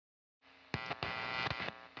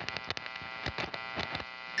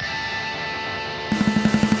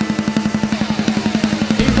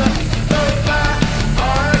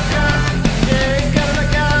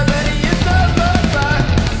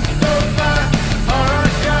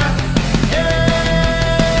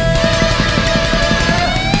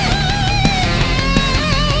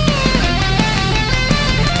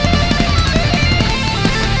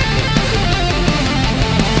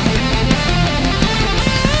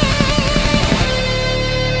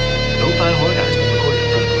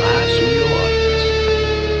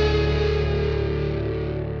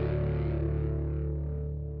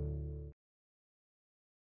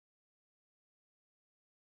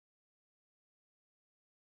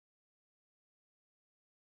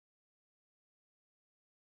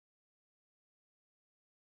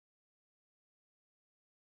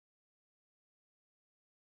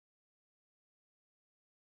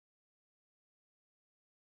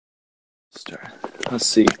Start. Let's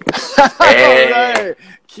see. Hey. All right.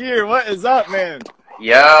 Keir, what is up, man?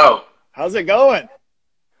 Yo. How's it going?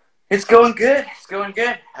 It's going good. It's going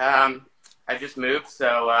good. I just moved,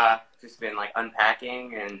 so just been like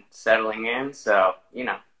unpacking and settling in. So, you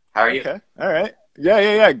know, how are you? Okay. All right.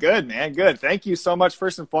 Yeah. Good, man. Good. Thank you so much,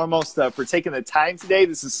 first and foremost, for taking the time today.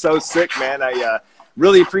 This is so sick, man. I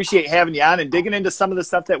really appreciate having you on and digging into some of the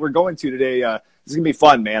stuff that we're going to today. This is gonna be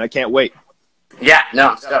fun, man. I can't wait. Yeah.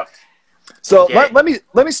 No. So let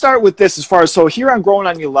me start with this as far as, so here on Growing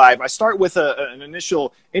on You Live, I start with an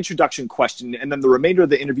initial introduction question, and then the remainder of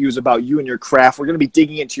the interview is about you and your craft. We're going to be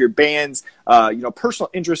digging into your band's, personal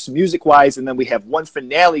interests music-wise, and then we have one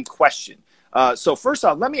finale question. So first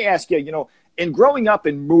off, let me ask you, in growing up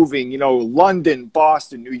and moving, London,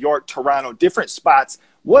 Boston, New York, Toronto, different spots,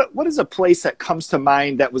 what is a place that comes to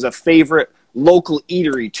mind that was a favorite local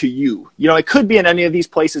eatery to you? It could be in any of these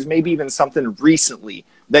places, maybe even something recently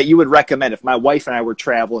that you would recommend if my wife and I were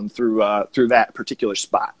traveling through that particular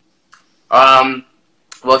spot. Well,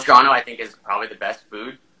 Toronto, I think, is probably the best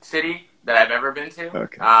food city that I've ever been to.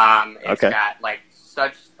 Okay. It's got like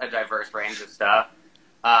such a diverse range of stuff.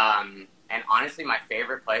 And honestly, my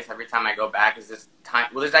favorite place every time I go back is this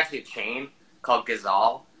there's actually a chain called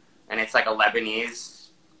Ghazal, and it's like a Lebanese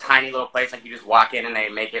tiny little place. Like, you just walk in and they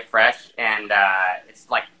make it fresh, and it's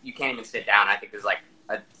like you can't even sit down. I think there's like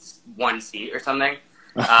one seat or something.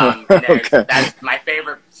 That's my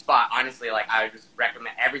favorite spot, honestly. Like, I would just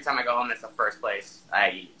recommend, every time I go home, that's the first place I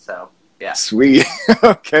eat. So yeah. Sweet.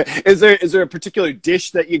 Okay. Is there a particular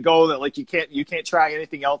dish that you go that like you can't try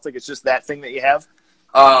anything else? Like, it's just that thing that you have?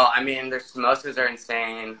 Oh, I mean, their samosas are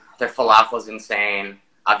insane. Their falafel's insane.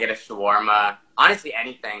 I'll get a shawarma. Honestly,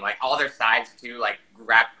 anything. Like, all their sides too, like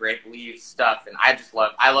wrapped grape leaves stuff, and I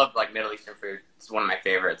love like Middle Eastern food. It's one of my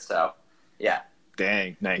favorites. So yeah.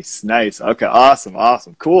 Dang, nice. Okay,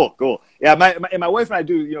 awesome, cool. Yeah, my wife and I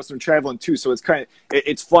do some traveling too, so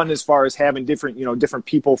it's fun as far as having different different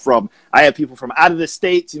people from. I have people from out of the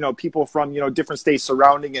states, people from different states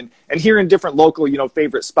surrounding, and hearing different local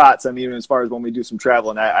favorite spots. I mean, as far as when we do some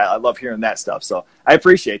traveling, I love hearing that stuff. So I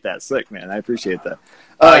appreciate that. Sick, man. I appreciate that.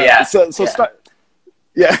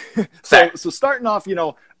 So starting off,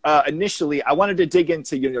 initially, I wanted to dig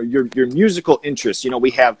into your musical interests.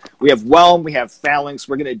 We have Whelm, we have Phalanx.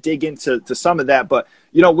 We're going to dig into some of that, but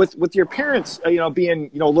with your parents,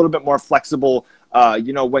 being a little bit more flexible,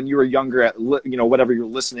 when you were younger at whatever you're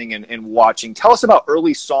listening and watching. Tell us about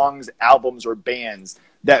early songs, albums, or bands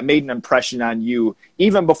that made an impression on you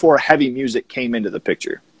even before heavy music came into the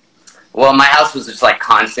picture. Well, my house was just like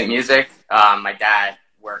constant music. My dad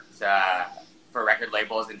worked for record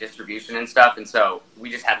labels and distribution and stuff, and so we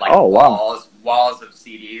just had like walls of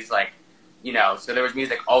CDs, like so there was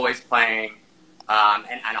music always playing, and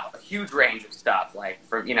a huge range of stuff, like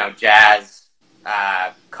from jazz,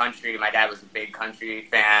 country. My dad was a big country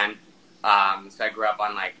fan, so I grew up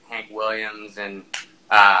on like Hank Williams and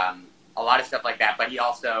a lot of stuff like that. But he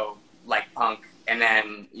also liked punk, and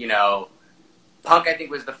then punk I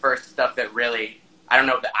think was the first stuff that really, I don't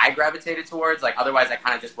know, that I gravitated towards. Like, otherwise I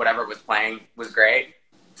kind of just, whatever was playing was great.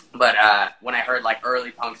 But when I heard like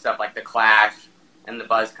early punk stuff like The Clash and the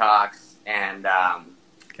Buzzcocks and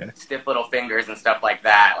Stiff Little Fingers and stuff like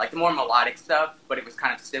that, like the more melodic stuff, but it was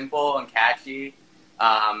kind of simple and catchy,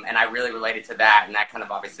 and I really related to that, and that kind of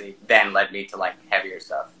obviously then led me to like heavier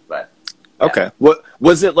stuff. But yeah. Okay. What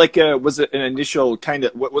was it like? Was it an initial kind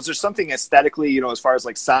of? Was there something aesthetically, as far as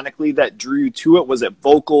like sonically, that drew you to it? Was it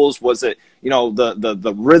vocals? Was it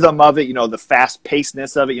the rhythm of it? The fast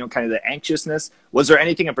pacedness of it? Kind of the anxiousness. Was there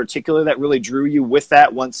anything in particular that really drew you with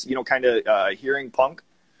that? Once kind of hearing punk.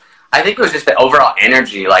 I think it was just the overall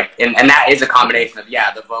energy, like, and that is a combination of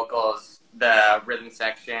the vocals, the rhythm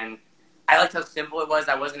section. I liked how simple it was.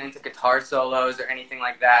 I wasn't into guitar solos or anything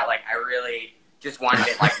like that. Like, I really just wanted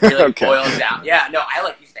it like really boiled down. Yeah, no,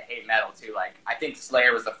 I used to hate metal too. Like, I think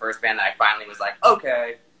Slayer was the first band that I finally was like,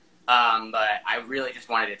 okay. But I really just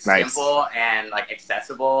wanted it simple and like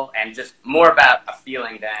accessible and just more about a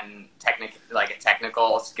feeling than a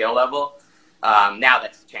technical skill level. Now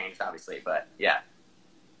that's changed, obviously, but yeah.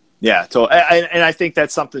 Yeah, so and I think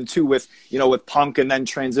that's something too with with punk and then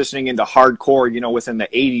transitioning into hardcore, within the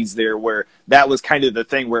 80s there, where that was kind of the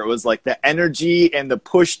thing where it was like the energy and the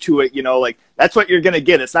push to it, like that's what you're gonna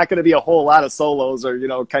get. It's not gonna be a whole lot of solos or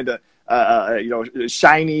kind of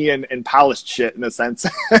shiny and polished shit in a sense.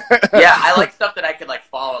 Yeah, I like stuff that I could like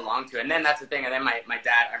follow along to, and then that's the thing. And then my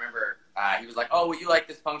dad, I remember he was like, "Oh, well, you like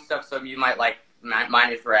this punk stuff, so you might like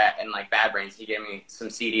Minor Threat and like Bad Brains." He gave me some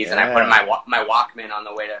CDs, and I put in my Walkman on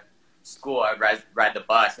the way to school. I'd ride the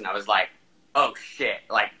bus, and I was like, oh shit.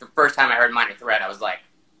 Like, the first time I heard Minor Threat, I was like,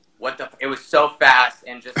 what the, it was so fast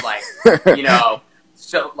and just like, you know,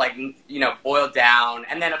 so like, you know, boiled down.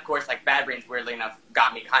 And then of course, like Bad Brains, weirdly enough,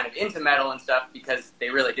 got me kind of into metal and stuff because they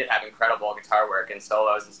really did have incredible guitar work and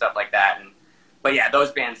solos and stuff like that. But yeah,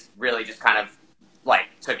 those bands really just kind of like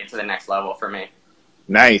took it to the next level for me.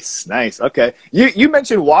 Nice, nice. Okay. You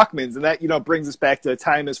mentioned Walkmans, and that, you know, brings us back to a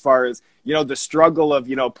time as far as, you know, the struggle of,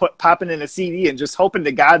 you know, popping in a CD and just hoping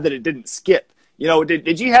to God that it didn't skip. You know,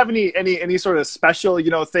 did you have any sort of special, you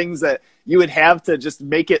know, things that you would have to just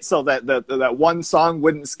make it so that that one song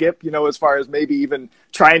wouldn't skip, you know, as far as maybe even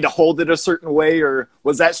trying to hold it a certain way, or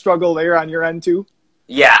was that struggle there on your end too?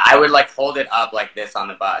 Yeah, I would like hold it up like this on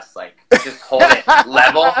the bus, like just hold it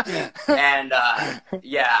level. And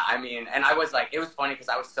yeah, I mean, and I was like, it was funny because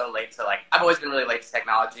I was so late to like, I've always been really late to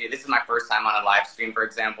technology. This is my first time on a live stream, for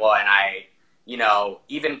example, and I, you know,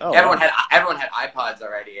 even everyone had iPods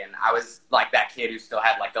already, and I was like that kid who still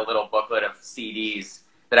had like the little booklet of CDs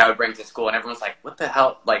that I would bring to school, and everyone's like, "What the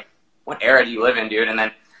hell? Like, what era do you live in, dude?" And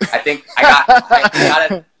then I think I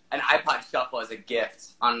got an iPod Shuffle as a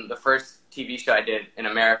gift on the first TV show I did in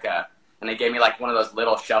America, and they gave me like one of those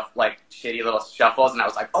little shitty little shuffles, and I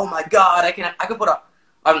was like, "Oh my god, I could put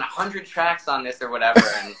 100 tracks on this or whatever."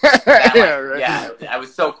 And that, yeah, right. Yeah, that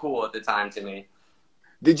was so cool at the time to me.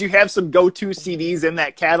 Did you have some go-to CDs in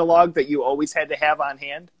that catalog that you always had to have on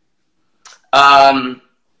hand?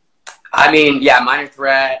 I mean, yeah, Minor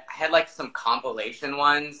Threat. I had like some compilation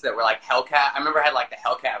ones that were like Hellcat. I remember I had like the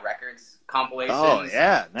Hellcat Records compilations. Oh,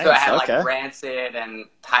 yeah, nice. So I had like Rancid and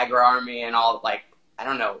Tiger Army and all, like, I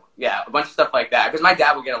don't know, yeah, a bunch of stuff like that. Because my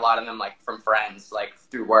dad would get a lot of them like from friends, like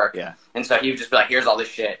through work. Yeah. And so he would just be like, "Here's all this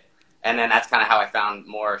shit," and then that's kind of how I found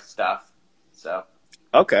more stuff. So.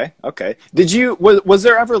 Okay, okay. Was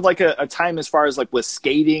there ever like a time as far as like with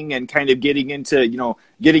skating and kind of getting into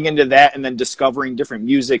that and then discovering different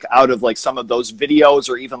music out of like some of those videos,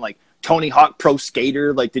 or even like Tony Hawk Pro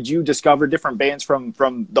Skater? Like, did you discover different bands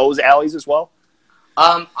from those alleys as well?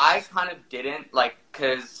 I kind of didn't, like,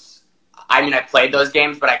 because I mean I played those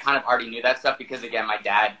games, but I kind of already knew that stuff because again my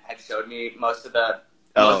dad had showed me most of that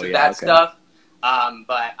stuff.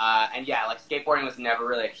 And yeah, like skateboarding was never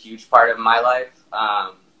really a huge part of my life.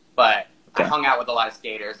 But I hung out with a lot of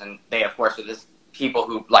skaters, and they, of course, were just people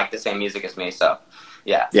who like the same music as me. So,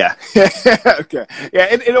 yeah. Yeah. Okay. Yeah.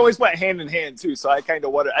 It always went hand in hand too. So I kind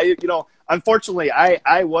of wondered. Unfortunately,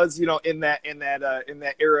 I was, in that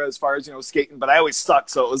era as far as skating, but I always sucked.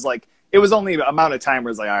 So it was like it was only an amount of time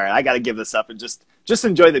where it's like, all right, I got to give this up and just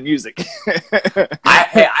enjoy the music.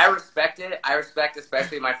 I respect it. I respect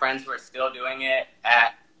especially my friends who are still doing it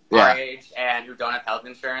at our age and who don't have health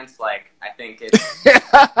insurance. Like, I think it's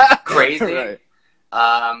crazy. Right.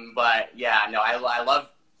 But yeah, no, I love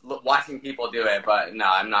watching people do it, but no,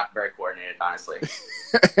 I'm not very coordinated, honestly.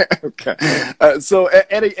 Okay. So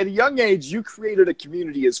at a young age, you created a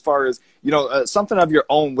community as far as, something of your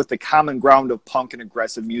own with the common ground of punk and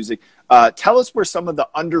aggressive music. Tell us where some of the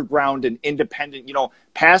underground and independent,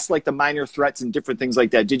 past like the Minor Threats and different things like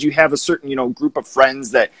that. Did you have a certain, group of friends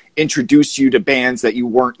that introduced you to bands that you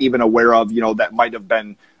weren't even aware of, that might have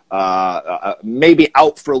been maybe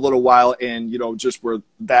out for a little while and, just were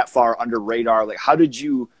that far under radar? Like, how did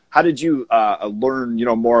you learn,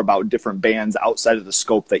 more about different bands outside of the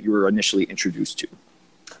scope that you were initially introduced to?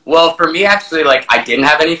 Well, for me, actually, like, I didn't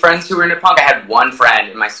have any friends who were into punk. I had one friend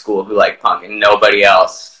in my school who liked punk, and nobody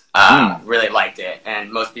else really liked it.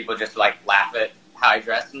 And most people just, like, laugh at how I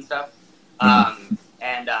dressed and stuff.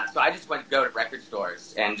 So I just went to go to record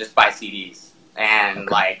stores and just buy CDs. And,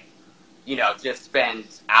 like, just spend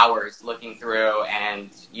hours looking through, and,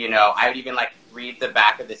 I would even, like, read the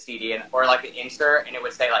back of the CD or, like, the insert, and it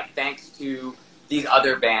would say, like, thanks to these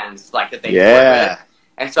other bands, like, that they toured with.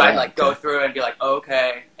 And so I'd, like, go through and be like, oh,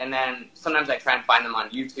 okay. And then sometimes I'd try and find them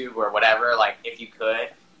on YouTube or whatever, like, if you could.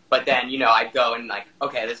 But then, I'd go and, like,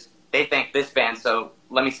 okay, they think this band, so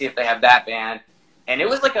let me see if they have that band. And it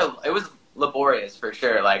was, like, it was laborious for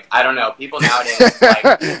sure. Like, I don't know, people nowadays,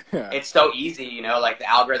 like, it's so easy, like, the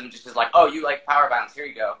algorithm just is like, oh, you like power violence, here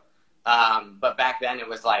you go. But back then it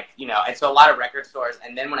was like, and so a lot of record stores.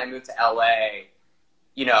 And then when I moved to LA,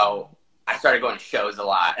 I started going to shows a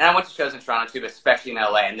lot. And I went to shows in Toronto too, but especially in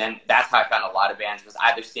LA. And then that's how I found a lot of bands, was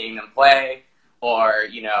either seeing them play or,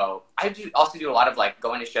 I also do a lot of, like,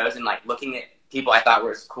 going to shows and, like, looking at people I thought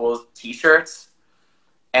were as cool as t-shirts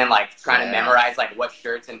and, like, trying to memorize, like, what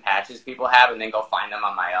shirts and patches people have and then go find them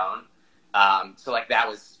on my own. So, like, that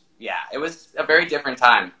was, it was a very different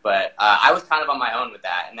time. But I was kind of on my own with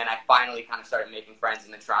that. And then I finally kind of started making friends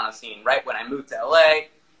in the Toronto scene right when I moved to LA.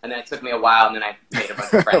 And then it took me a while, and then I made a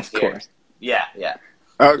bunch of friends here. Yeah.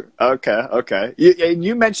 Oh, okay, okay. And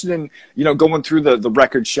you mentioned in, going through the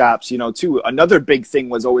record shops, too, another big thing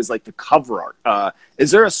was always like the cover art.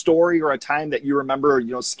 Is there a story or a time that you remember,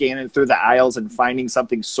 scanning through the aisles and finding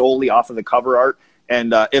something solely off of the cover art?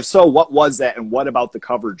 And if so, what was that, and what about the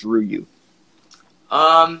cover drew you?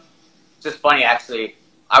 Just funny, actually.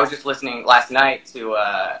 I was just listening last night to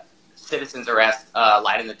Citizen's Arrest,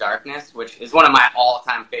 Light in the Darkness, which is one of my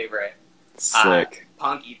all-time favorite sick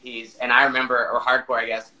punk EPs, and I remember, or hardcore, I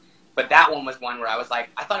guess, but that one was one where I was like,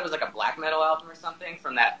 I thought it was like a black metal album or something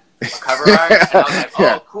from that cover art, and I was like,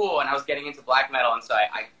 oh, cool, and I was getting into black metal, and so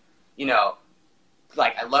I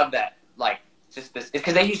love that, like, just this,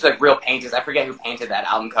 because they use, like, real painters. I forget who painted that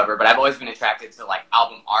album cover, but I've always been attracted to, like,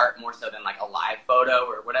 album art more so than, like, a live photo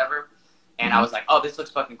or whatever, and I was like, oh, this looks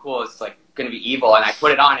fucking cool, it's, like, gonna be evil, and I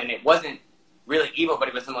put it on, and it wasn't really evil, but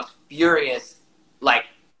it was the most furious, like,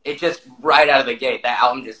 it just, right out of the gate, that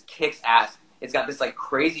album just kicks ass. It's got this, like,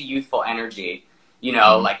 crazy youthful energy,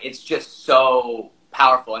 like, it's just so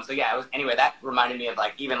powerful. And so, yeah, anyway, that reminded me of,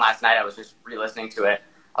 like, even last night I was just re-listening to it.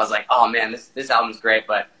 I was like, oh, man, this album's great.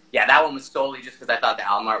 But, yeah, that one was solely just because I thought the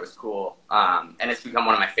album art was cool. And it's become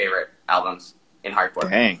one of my favorite albums in hardcore.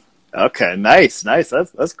 Dang. Okay, nice. That's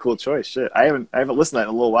a cool choice. Shit, I haven't listened to that in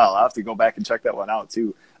a little while. I'll have to go back and check that one out,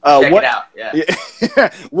 too. Check it out, yeah.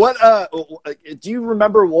 What do you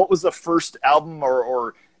remember? What was the first album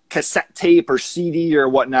or cassette tape or CD or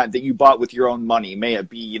whatnot that you bought with your own money? May it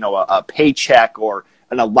be a paycheck or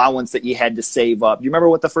an allowance that you had to save up. Do you remember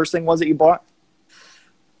what the first thing was that you bought?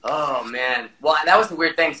 Oh man, well that was the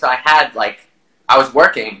weird thing. So I had I was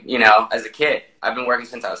working, as a kid. I've been working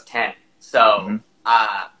since I was 10. So,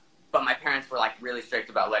 but my parents were really strict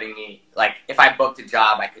about letting me if I booked a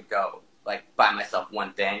job, I could go. Buy myself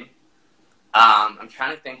one thing. I'm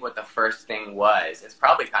trying to think what the first thing was. It's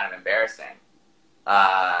probably kind of embarrassing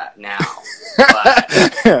now.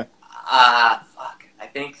 But, fuck, I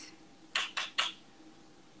think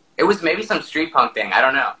it was maybe some street punk thing. I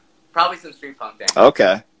don't know. Probably some street punk thing.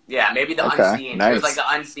 Okay. Yeah, maybe the Unseen. Nice. It was the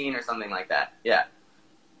Unseen or something like that. Yeah.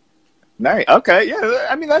 Nice. Okay. Yeah.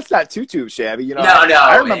 I mean, that's not too shabby. No.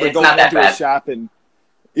 I remember it's going not that into bad. a shop and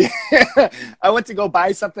I went to go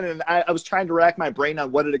buy something, and I was trying to rack my brain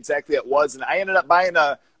on what exactly it was, and I ended up buying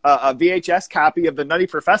a VHS copy of The Nutty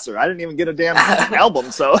Professor. I didn't even get a damn album,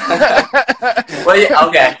 so. Well, yeah,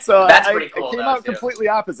 okay. So that's pretty cool. It came out completely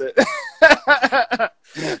opposite.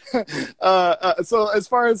 So as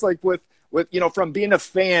far as with from being a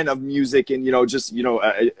fan of music and just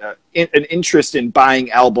an interest in buying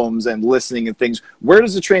albums and listening and things, where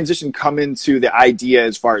does the transition come into the idea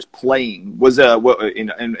as far as playing? Was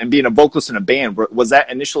and being a vocalist in a band, was that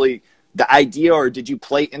initially the idea, or did you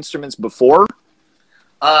play instruments before?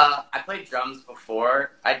 I played drums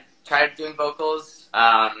before I tried doing vocals,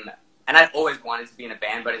 and I've always wanted to be in a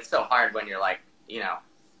band, but it's so hard when you're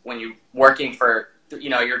when you're working for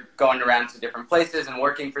you're going around to different places and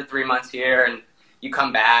working for 3 months here, and you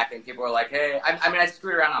come back and people are like, hey, I mean, I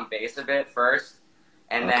screwed around on bass a bit first,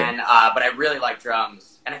 and then, but I really like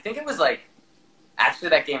drums. And I think it was actually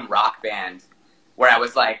that game Rock Band, where I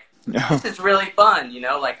was like, this is really fun,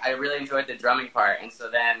 I really enjoyed the drumming part. And so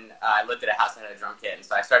then I lived at a house that had a drum kit, and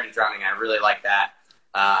so I started drumming, and I really liked that.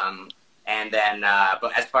 And then,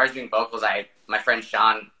 but as far as doing vocals, my friend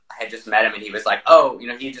Sean, I had just met him, and he was like, oh,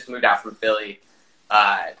 he just moved out from Philly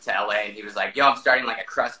to LA, and he was like, yo, I'm starting a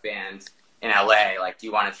crust band in LA, do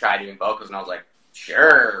you want to try doing vocals? And I was like,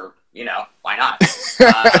 sure, why not? So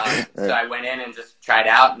I went in and just tried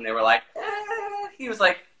out, and they were like, he was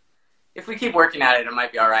like, if we keep working at it, it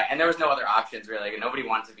might be all right. And there was no other options, really. Nobody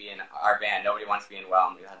wanted to be in our band. Nobody wanted to be in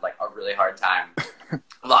Whelm. We had a really hard time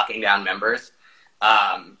locking down members.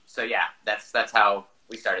 So yeah, that's how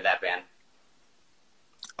we started that band.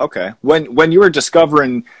 Okay. When you were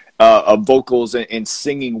discovering vocals and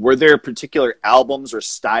singing, were there particular albums or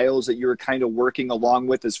styles that you were kind of working along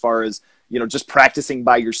with as far as, just practicing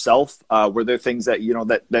by yourself? Were there things that,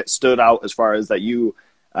 that stood out as far as that you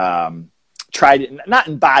tried, not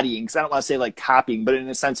embodying, because I don't want to say copying, but in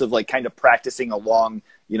a sense of kind of practicing along,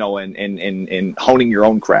 and honing your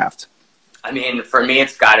own craft? I mean, for me,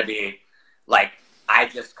 it's got to be I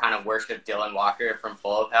just kind of worship Dylan Walker from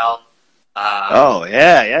Full of Hell. Oh,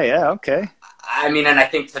 yeah, okay. I mean, and I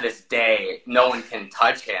think to this day, no one can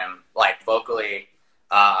touch him, vocally,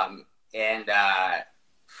 and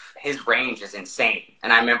his range is insane.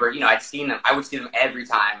 And I remember, I would see them every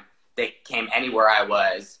time they came anywhere I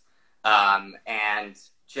was, and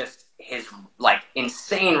just his,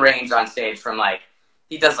 insane range on stage from,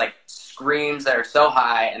 he does, screams that are so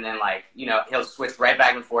high, and then, he'll switch right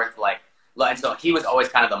back and forth, and so he was always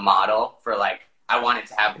kind of the model for, I wanted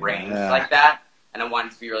to have range like that. and I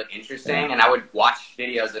wanted it to be really interesting. And I would watch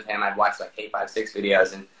videos of him. I'd watch like K5-6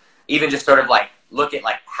 videos, and even just sort of like look at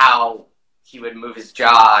like how he would move his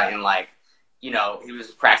jaw, and like, you know, he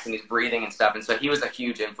was practicing his breathing and stuff. And so he was a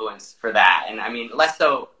huge influence for that. And I mean, less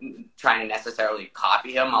so trying to necessarily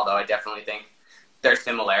copy him, although I definitely think there's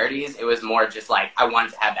similarities. It was more just like I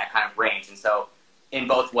wanted to have that kind of range. And so in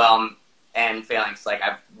both Whelm and Phalanx, like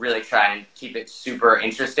I've really tried and keep it super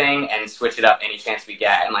interesting and switch it up any chance we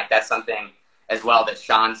get. And like that's something as well that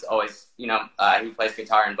Sean's always, you know, who plays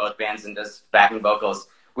guitar in both bands and does backing vocals.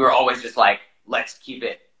 We were always just like, let's keep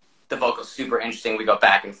it, the vocals super interesting. We go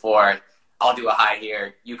back and forth. I'll do a high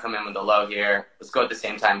here, you come in with a low here. Let's go at the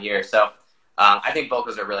same time here. So I think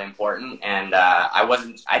vocals are really important, and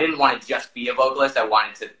I didn't want to just be a vocalist. I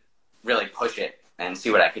wanted to really push it and see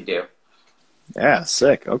what I could do. Yeah,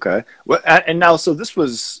 sick. Okay. Well, and now, so this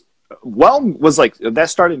was, Whelm was like, that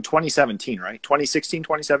started in 2017, right? 2016,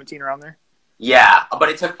 2017, around there? Yeah, but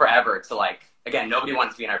it took forever to like, again, nobody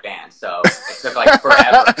wanted to be in our band, so it took like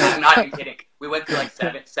forever. I'm not even kidding. We went through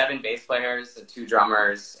like seven bass players and 2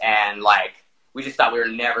 drummers, and like we just thought we were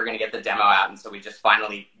never going to get the demo out, and so we just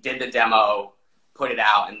finally did the demo, put it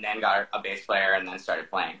out, and then got a bass player, and then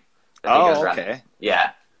started playing. Oh, okay.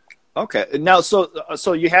 Yeah. Okay. Now,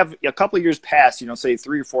 so you have a couple of years past, you know, say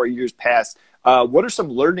 3 or 4 years past. What are some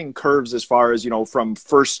learning curves as far as, you know, from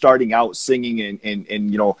first starting out singing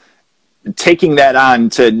and you know, taking that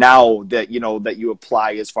on to now that, you know, that you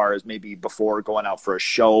apply as far as maybe before going out for a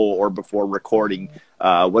show or before recording?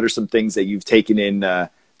 What are some things that you've taken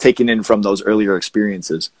in from those earlier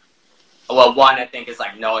experiences? Well, one, I think, is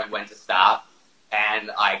like knowing when to stop,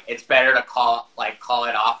 and like it's better to call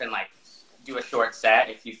it off and like do a short set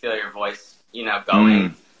if you feel your voice, you know,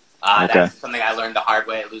 going. Okay. That's something I learned the hard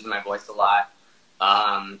way, losing my voice a lot.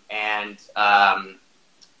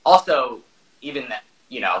 Also, even that,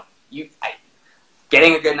 you know,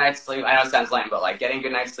 getting a good night's sleep. I know it sounds lame, but like getting a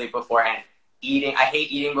good night's sleep beforehand. Eating, I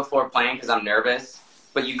hate eating before playing because I'm nervous.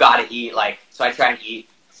 But you got to eat, like, so I try and eat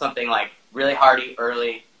something like really hearty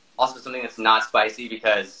early. Also something that's not spicy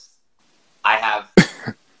because I have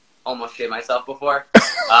almost shit myself before,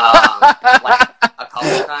 like a couple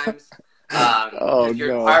of times. If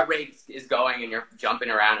your heart rate is going and you're jumping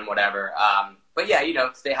around and whatever. But yeah, you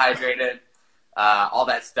know, stay hydrated. All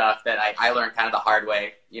that stuff that I learned kind of the hard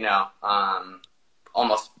way, you know,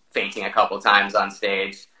 almost fainting a couple times on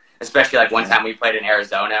stage, especially like one time we played in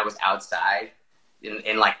Arizona. It was outside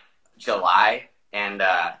in like July. And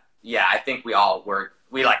yeah, I think we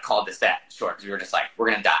like called the set short because we were just like, we're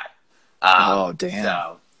going to die. Oh, damn.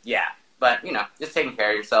 So yeah, but you know, just taking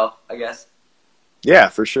care of yourself, I guess. Yeah,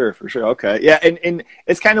 for sure. For sure. Okay. Yeah. And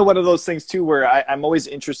it's kind of one of those things too, where I'm always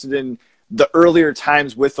interested in the earlier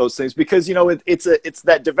times with those things, because, you know, it's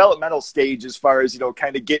that developmental stage as far as, you know,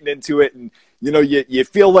 kind of getting into it. And, you know, you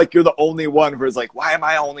feel like you're the only one who's like, why am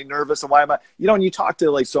I only nervous? And why am I, you know, and you talk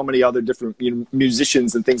to like so many other different, you know,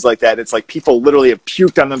 musicians and things like that. It's like people literally have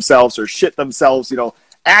puked on themselves or shit themselves, you know,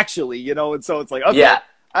 actually, you know, and so it's like, okay, yeah,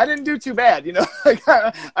 I didn't do too bad, you know, like,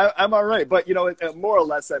 I'm all right. But, you know, more or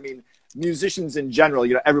less, I mean, musicians in general,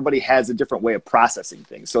 you know, everybody has a different way of processing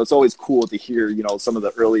things. So it's always cool to hear, you know, some of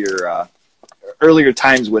the earlier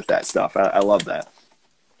times with that stuff. I love that.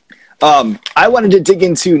 I wanted to dig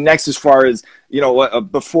into next as far as, you know,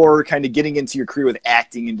 before kind of getting into your career with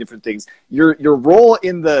acting and different things, your role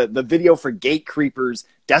in the video for Gatecreeper's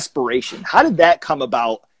Desperation. How did that come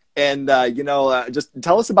about? And, you know, just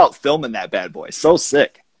tell us about filming that bad boy. So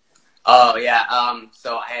sick. Oh, yeah.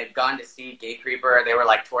 So I had gone to see Gatecreeper. They were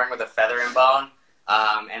like touring with a Feather and Bone.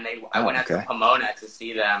 And I went out to Pomona to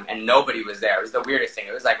see them, and nobody was there. It was the weirdest thing.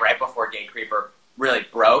 It was like right before Gatecreeper really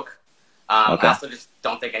broke. I also just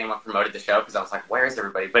don't think anyone promoted the show because I was like, where is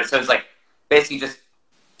everybody? But so it was like basically just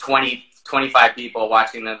 20, 25 people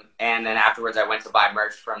watching them. And then afterwards I went to buy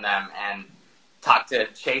merch from them and talked to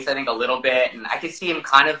Chase, I think, a little bit. And I could see him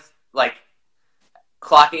kind of like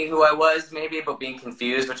clocking who I was maybe, but being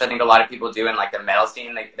confused, which I think a lot of people do in like the metal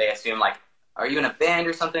scene. They assume like, are you in a band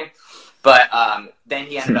or something? But then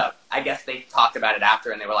he ended up, I guess they talked about it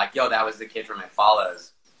after, and they were like, yo, that was the kid from It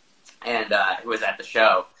Follows, and who was at the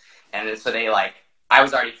show. And so they like, I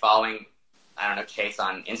was already following, I don't know, Chase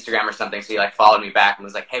on Instagram or something, so he like followed me back and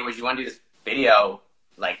was like, hey, would you want to do this video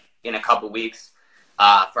like in a couple weeks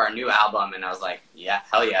for our new album? And I was like, yeah,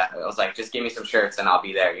 hell yeah. I was like, just give me some shirts and I'll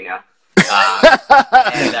be there, you know?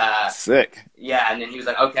 Sick. Yeah, and then he was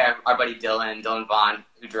like, okay, our buddy Dylan Vaughn,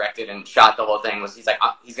 who directed and shot the whole thing, he's like,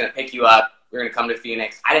 he's going to pick you up. We're going to come to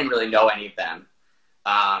Phoenix. I didn't really know any of them.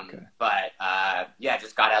 But yeah,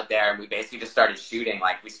 just got out there and we basically just started shooting.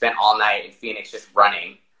 Like we spent all night in Phoenix just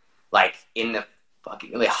running, like in the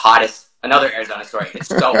fucking really hottest another Arizona story. It's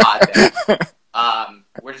so hot there.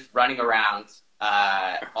 We're just running around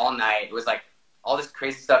all night. It was like all this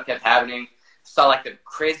crazy stuff kept happening. Saw like the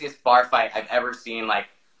craziest bar fight I've ever seen. Like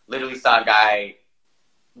literally saw a guy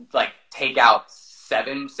like take out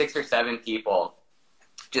 6 or 7 people.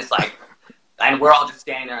 Just like, and we're all just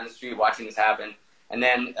standing there on the street watching this happen. And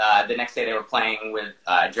then the next day they were playing with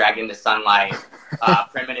Drag Into Sunlight,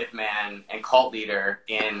 Primitive Man, and Cult Leader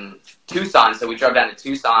in Tucson. So we drove down to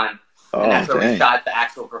Tucson, and that's where we shot the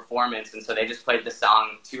actual performance. And so they just played the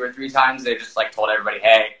song 2 or 3 times. They just like told everybody,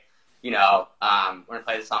 hey, you know, we're going to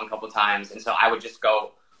play the song a couple times. And so I would just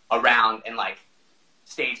go around and like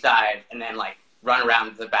stage side and then like run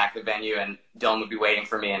around to the back of the venue, and Dylan would be waiting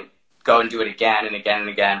for me and go and do it again and again and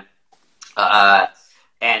again.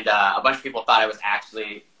 And a bunch of people thought I was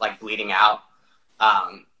actually like bleeding out.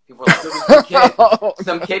 People were like,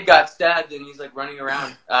 some kid got stabbed and he's like running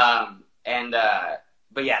around.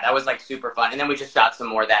 But yeah, that was like super fun. And then we just shot some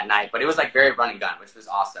more that night, but it was like very run and gun, which was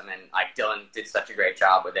awesome. And like Dylan did such a great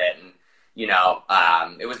job with it. And, you know,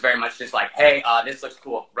 it was very much just like, hey, this looks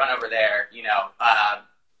cool. Run over there, you know,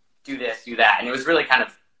 do this, do that. And it was really kind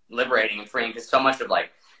of liberating and freeing, because so much of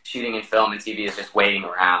like shooting in film and TV is just waiting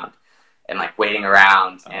around. And like waiting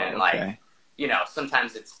around and like, you know,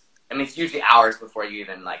 sometimes it's usually hours before you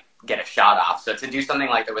even like get a shot off. So to do something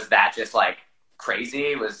like that was that just like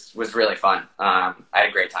crazy was really fun. I had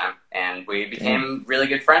a great time, and we became really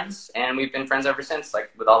good friends, and we've been friends ever since,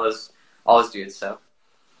 like with all those dudes. So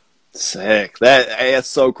sick. That's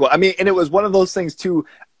so cool. I mean, and it was one of those things too,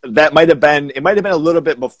 that might have been a little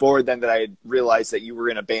bit before then that I realized that you were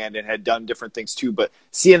in a band and had done different things too. But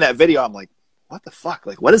seeing that video, I'm like, what the fuck?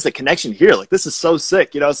 Like, what is the connection here? Like, this is so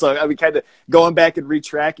sick, you know? So I mean, kind of going back and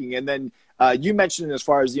retracking. And then you mentioned, as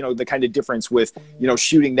far as, you know, the kind of difference with, you know,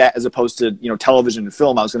 shooting that as opposed to, you know, television and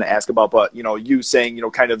film, I was going to ask about, but, you know, you saying, you know,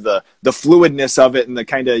 kind of the fluidness of it and the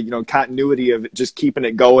kind of, you know, continuity of it, just keeping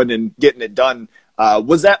it going and getting it done.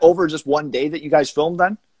 Was that over just one day that you guys filmed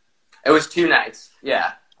then? It was 2 nights.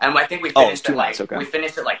 Yeah. And I think we finished we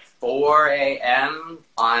finished at like 4 a.m.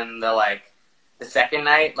 on the second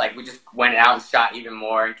night. Like, we just went out and shot even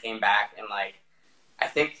more and came back, and like, I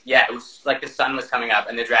think, yeah, it was like the sun was coming up,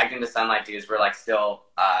 and the Dragged Into Sunlight dudes were like still,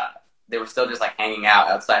 they were still just like hanging out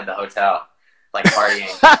outside the hotel, like partying.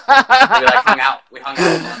 We hung out with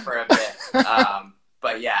them for a bit.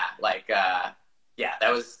 But yeah, like, yeah,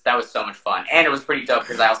 that was so much fun. And it was pretty dope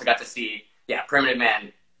because I also got to see, Primitive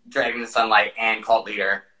Man, Dragged Into Sunlight, and Cult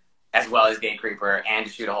Leader, as well as Gatecreeper, and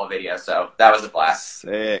to shoot a whole video. So that was a blast.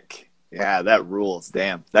 Sick. Yeah, that rules.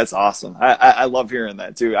 Damn, that's awesome. I love hearing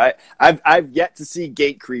that too. I've yet to see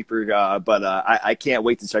Gatecreeper, but I can't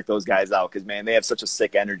wait to check those guys out, because man, they have such a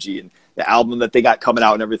sick energy, and the album that they got coming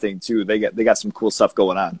out and everything too. They got some cool stuff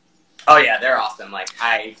going on. Oh yeah, they're awesome. Like,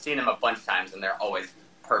 I've seen them a bunch of times, and they're always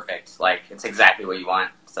perfect. Like, it's exactly what you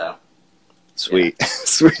want. So. Sweet, yeah.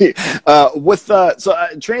 Sweet.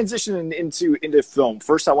 Transitioning into film.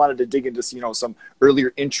 First, I wanted to dig into, you know, some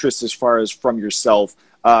earlier interests as far as from yourself.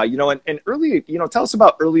 You know, and earlier, you know, tell us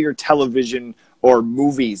about earlier television or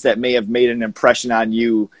movies that may have made an impression on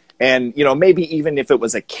you, and, you know, maybe even if it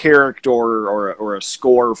was a character or a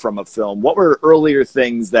score from a film. What were earlier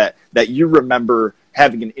things that you remember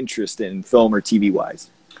having an interest in, film or TV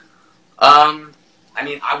wise? I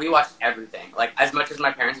mean, we watched everything. Like, as much as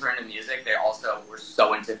my parents were into music, they also were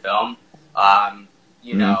so into film.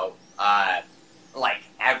 You know, like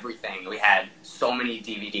everything. We had so many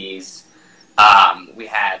DVDs. We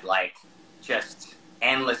had like just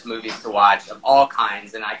endless movies to watch of all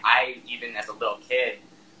kinds. And I even as a little kid,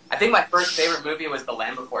 I think my first favorite movie was The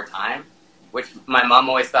Land Before Time, which my mom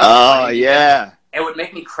always thought was funny. Oh, yeah. It would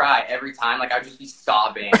make me cry every time. Like, I would just be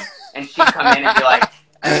sobbing. And she'd come in and be like,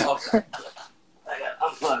 oh, sorry. I got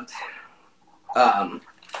unplugged.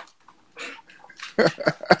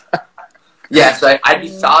 Yeah, so I'd be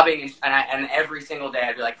sobbing, and every single day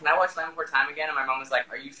I'd be like, can I watch Land Before Time again? And my mom was like,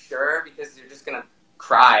 are you sure? Because you're just going to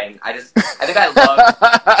cry. And I think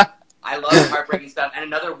I love heartbreaking stuff. And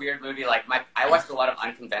another weird movie, like, I watched a lot of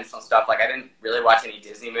unconventional stuff. Like, I didn't really watch any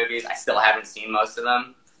Disney movies. I still haven't seen most of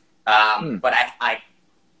them. But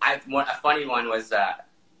a funny one was,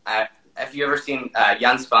 have you ever seen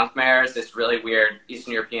Jan Spunkmeyer, this really weird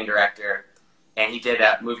Eastern European director? And he did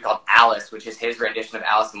a movie called Alice, which is his rendition of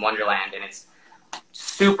Alice in Wonderland, and it's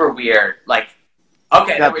super weird. Like,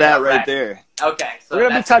 okay, got that right there. Okay, so we're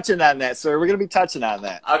gonna be touching on that, sir. We're gonna be touching on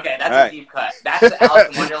that. Okay, that's a deep cut. That's the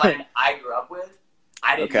Alice in Wonderland I grew up with.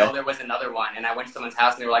 I didn't know there was another one, and I went to someone's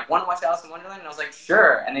house, and they were like, "Want to watch Alice in Wonderland?" And I was like,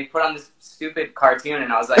 "Sure." And they put on this stupid cartoon,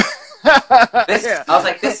 and I was like, I was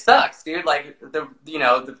like, "This sucks, dude." Like,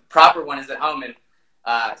 the proper one is at home, and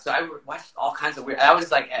So I watched all kinds of weird. I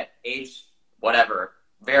was like at age whatever,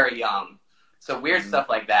 very young. So weird stuff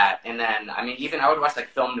like that. And then, I mean, even I would watch like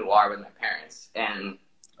film noir with my parents. And,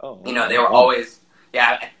 you know, they were always,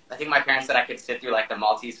 I think my parents said I could sit through like the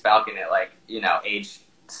Maltese Falcon at like, you know, age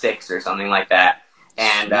 6 or something like that.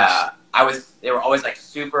 And they were always like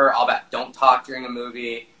super all about don't talk during a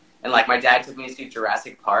movie. And like my dad took me to see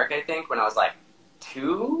Jurassic Park, I think, when I was like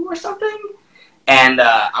 2 or something. And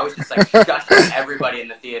I was just like shushing everybody in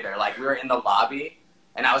the theater. Like we were in the lobby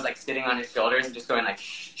and I was like sitting on his shoulders and just going like,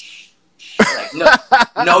 shh, shh, shh. Like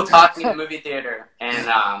no talking in the movie theater.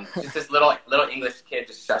 And just this little English kid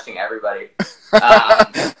just shushing everybody.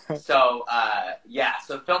 So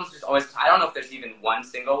films just always, I don't know if there's even one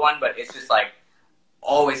single one, but it's just like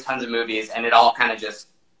always tons of movies and it all kind of just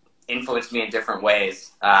influenced me in different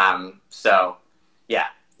ways. So yeah,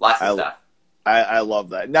 lots of stuff. I love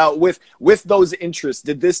that. Now, with those interests,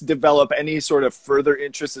 did this develop any sort of further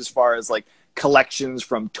interest as far as like collections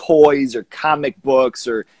from toys or comic books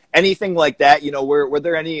or anything like that? You know, were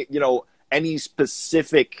there any, you know, any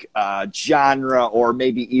specific genre or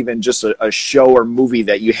maybe even just a show or movie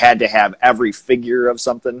that you had to have every figure of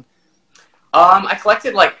something? I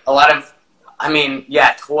collected like a lot of, I mean,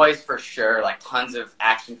 yeah, toys for sure, like tons of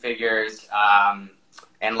action figures,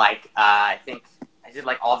 and like I think I did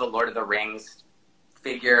like all the Lord of the Rings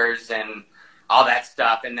figures and all that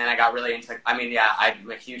stuff. And then I got really into, I mean, yeah,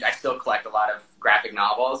 I still collect a lot of graphic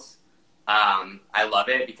novels. I love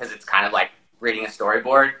it because it's kind of like reading a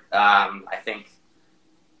storyboard. I think,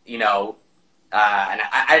 you know, and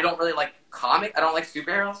I don't really like I don't like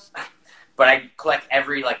superheroes, but I collect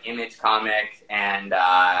every like Image comic and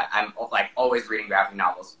I'm like always reading graphic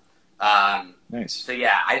novels. Nice. So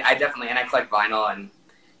yeah, I definitely, and I collect vinyl and,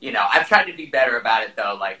 you know, I've tried to be better about it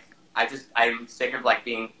though. Like I'm sick of like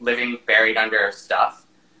living buried under stuff.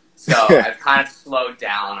 So I've kind of slowed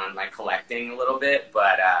down on my collecting a little bit,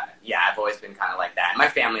 but yeah, I've always been kind of like that. And my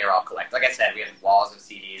family are all collect. Like I said, we have walls of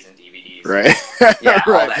CDs and DVDs. Right. Yeah,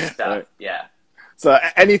 all right. that stuff. Right. Yeah. So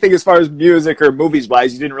anything as far as music or movies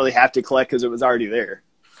wise, you didn't really have to collect because it was already there.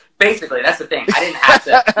 Basically, that's the thing. I didn't have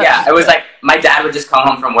to. Yeah, it was like my dad would just come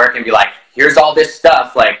home from work and be like, "Here's all this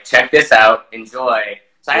stuff. Like, check this out. Enjoy."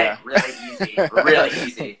 So I had it really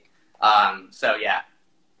easy. So yeah.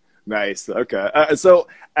 Nice. Okay.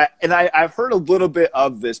 And I've heard a little bit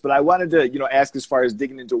of this, but I wanted to, you know, ask as far as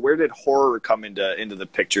digging into where did horror come into the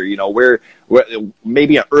picture? You know, where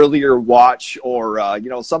maybe an earlier watch or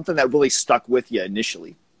you know, something that really stuck with you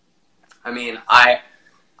initially. I mean, I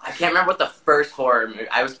can't remember what the first horror movie.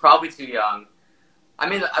 I was probably too young. I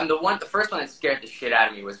mean, the first one that scared the shit out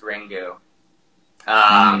of me was Ringu.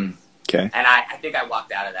 Okay. And I think I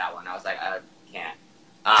walked out of that one. I was like, I can't.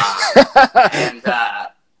 And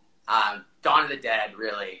Dawn of the Dead,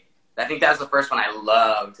 really. I think that was the first one I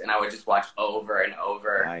loved, and I would just watch over and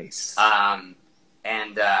over. Nice. But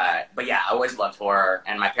yeah, I always loved horror,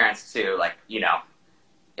 and my parents too. Like, you know,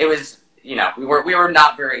 it was, you know, we were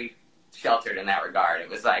not very sheltered in that regard. It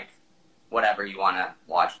was like whatever you want to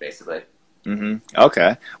watch, basically. Mm-hmm.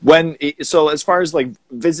 Okay. So as far as like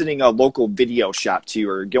visiting a local video shop too,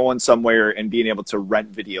 or going somewhere and being able to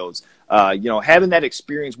rent videos, you know, having that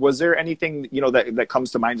experience, was there anything, you know, that comes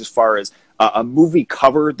to mind as far as a movie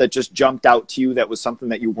cover that just jumped out to you that was something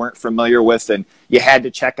that you weren't familiar with and you had to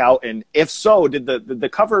check out? And if so, did the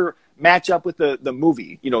cover match up with the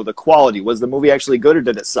movie? You know, the quality, was the movie actually good or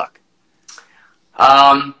did it suck?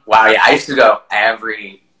 Wow. Yeah. I used to go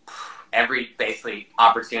every basically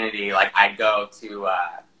opportunity. Like I'd go to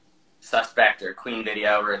Suspect or Queen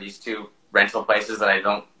Video, or these two rental places that I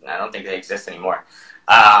don't think they exist anymore.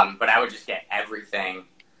 But I would just get everything.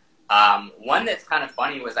 One that's kind of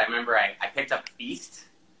funny was I remember I picked up Feast.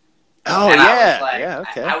 Oh yeah.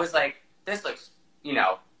 Okay. I was like, this looks, you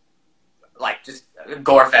know, like just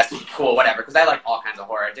gore fest, cool, whatever. Because I like all kinds of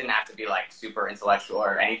horror. It didn't have to be like super intellectual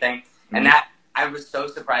or anything. Mm-hmm. And that I was so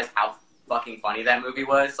surprised how fucking funny that movie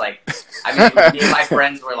was. Like, I mean, me and my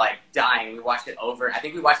friends were like dying. We watched it over. I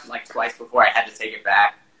think we watched it like twice before I had to take it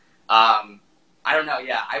back. I don't know.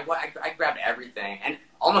 Yeah, I grabbed everything, and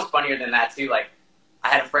almost funnier than that too. Like, I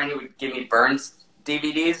had a friend who would give me Burns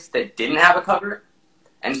DVDs that didn't have a cover,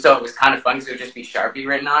 and so it was kind of fun because it would just be Sharpie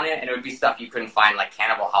written on it, and it would be stuff you couldn't find, like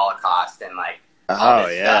Cannibal Holocaust and like all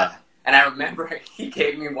this stuff. And I remember he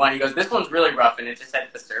gave me one. He goes, "This one's really rough," and it just said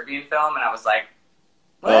the Serbian film, and I was like,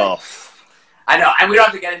 "What?" Oh. I know, and we don't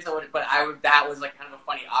have to get into it, but that was like kind of a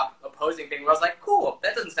funny opposing thing where I was like, cool,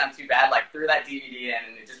 that doesn't sound too bad. Like, threw that DVD in,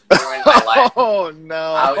 and it just ruined my life. Oh, no.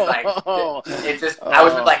 I was like, I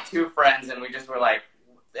was with like two friends, and we just were like,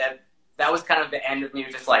 that was kind of the end of me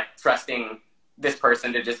just like trusting this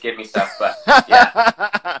person to just give me stuff, but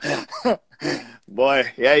yeah.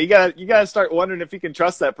 Boy, yeah, you gotta start wondering if you can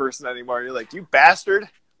trust that person anymore. You're like, you bastard.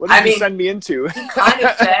 What did you send me into? He kind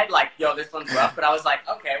of said, like, yo, this one's rough, but I was like,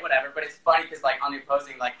 okay, whatever. But it's funny because, like, on the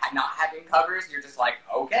opposing, like, not having covers, you're just like,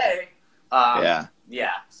 okay. Yeah,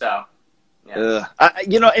 so, yeah.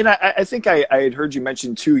 I think I had heard you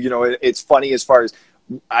mention, too, it's funny as far as,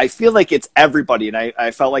 I feel like it's everybody, and I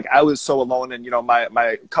felt like I was so alone, and,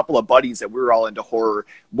 my couple of buddies that we were all into horror,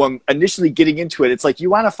 when initially getting into it, it's like you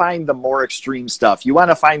want to find the more extreme stuff. You want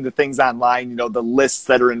to find the things online, the lists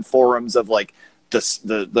that are in forums of, like,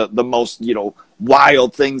 the most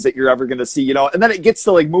wild things that you're ever going to see, and then it gets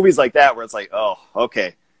to like movies like that where it's like, oh,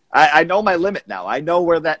 okay, I know my limit now. I know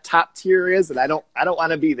where that top tier is, and I don't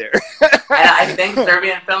want to be there. And I think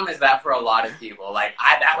Serbian film is that for a lot of people. Like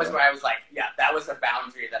that was where I was like, yeah, that was a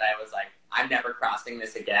boundary that I was like, I'm never crossing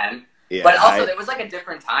this again. Yeah, but also it was like a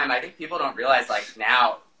different time. I think people don't realize like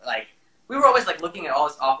now, like we were always like looking at all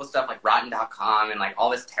this awful stuff like Rotten.com and like all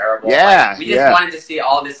this terrible. Yeah, like, we just wanted to see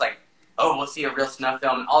all this like, oh, we'll see a real snuff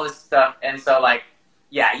film and all this stuff. And so, like,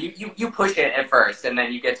 yeah, you push it at first, and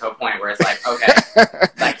then you get to a point where it's like, okay,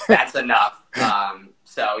 like, that's enough.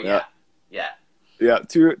 So, yeah. Yeah,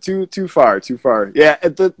 too far.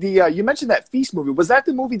 Yeah, you mentioned that Feast movie. Was that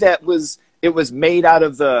the movie that was made out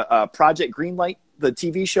of the Project Greenlight, the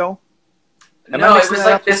TV show? No, it was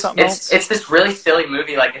like this, it's this really silly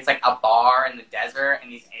movie. Like, it's like a bar in the desert,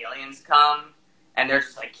 and these aliens come. And they're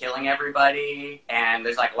just, like, killing everybody, and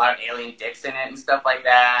there's, like, a lot of alien dicks in it and stuff like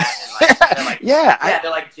that. And, like, they're, like,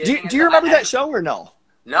 they're, like, do you remember that show or no?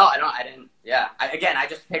 No, I didn't, yeah. I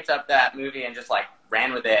just picked up that movie and just, like,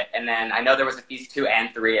 ran with it. And then I know there was a Feast 2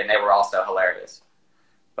 and 3, and they were also hilarious.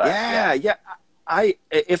 But, yeah. I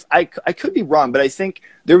could be wrong, but I think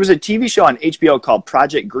there was a TV show on HBO called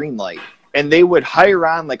Project Greenlight, and they would hire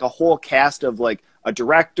on, like, a whole cast of, like, a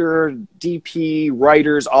director, DP,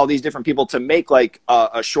 writers, all these different people to make like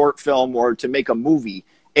a short film or to make a movie.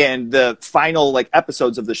 And the final like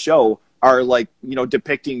episodes of the show are like,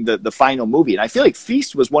 depicting the final movie. And I feel like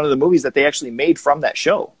Feast was one of the movies that they actually made from that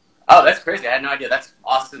show. Oh, that's crazy. I had no idea. That's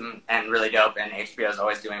awesome and really dope. And HBO is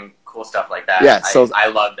always doing cool stuff like that. Yeah, so I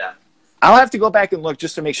love them. I'll have to go back and look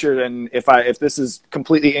just to make sure. And if this is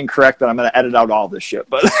completely incorrect, then I'm going to edit out all this shit.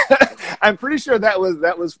 But I'm pretty sure that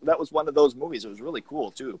was one of those movies. It was really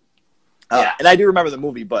cool too. And I do remember the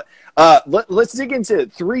movie. But let's dig into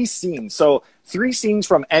 3 scenes. So 3 scenes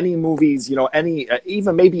from any movies, any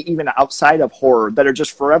even outside of horror that are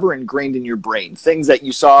just forever ingrained in your brain. Things that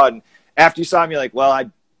you saw, and after you saw them, you're like, well,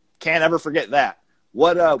 I can't ever forget that.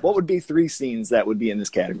 What would be 3 scenes that would be in this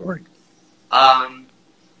category?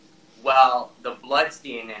 Well, the blood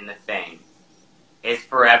scene in The Thing is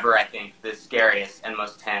forever, I think, the scariest and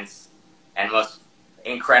most tense and most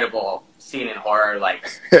incredible scene in horror. Like,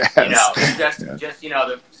 just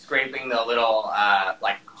the scraping the little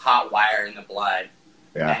like hot wire in the blood,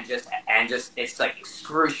 and just it's like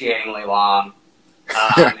excruciatingly long,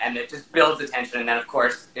 and it just builds the tension. And then, of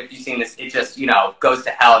course, if you've seen this, it just goes to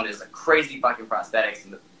hell, and there's like crazy fucking prosthetics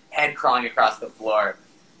and the head crawling across the floor.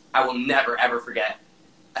 I will never ever forget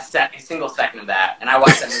a single second of that, and I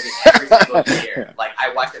watch that movie every single year. Like,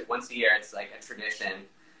 I watch it once a year. It's like a tradition.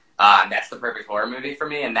 That's the perfect horror movie for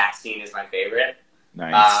me, and that scene is my favorite.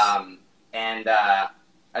 Nice. And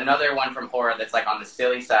another one from horror that's like on the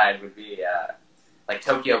silly side would be like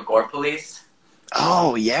Tokyo Gore Police.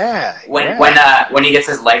 Oh yeah. When he gets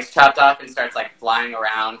his legs chopped off and starts like flying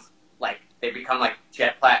around, like they become like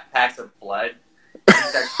jet packs of blood. He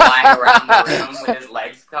starts flying around the room with his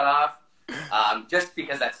legs cut off. Just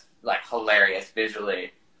because that's like hilarious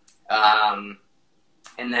visually. And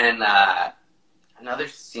then another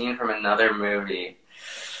scene from another movie,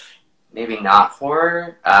 maybe not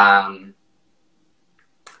horror.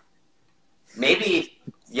 Maybe,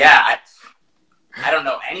 yeah. I don't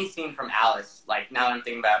know, any scene from Alice. Like, now that I'm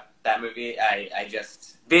thinking about that movie, I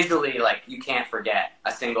just visually, like, you can't forget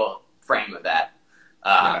a single frame of that.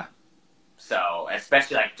 So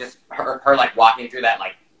especially like just her like walking through that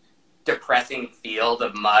like depressing field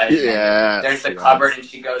of mud. Yeah. There's the cupboard, and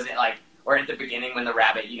she goes in, like, or at the beginning when the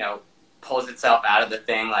rabbit, pulls itself out of the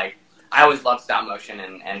thing. Like, I always love stop motion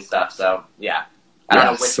and stuff. So yeah, I don't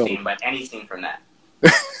know which scene, but any scene from that.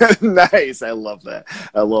 Nice. I love that.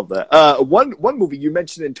 One movie you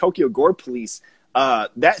mentioned in Tokyo Gore Police,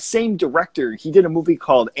 that same director, he did a movie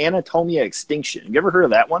called Anatomia Extinction. You ever heard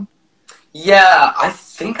of that one? Yeah, I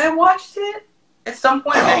think I watched it at some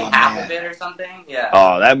point, maybe half of it or something. Yeah.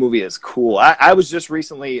 Oh, that movie is cool. I was just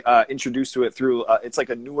recently introduced to it through. It's like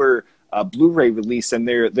a newer Blu-ray release, and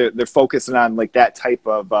they're focusing on like that type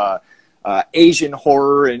of Asian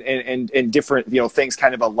horror and different, you know, things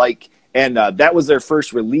kind of alike. And that was their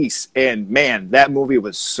first release. And man, that movie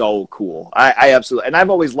was so cool. I absolutely, and I've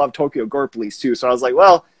always loved Tokyo Gore Police too. So I was like,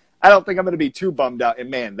 well, I don't think I'm going to be too bummed out.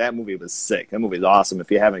 And man, that movie was sick. That movie is awesome.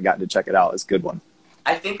 If you haven't gotten to check it out, it's a good one.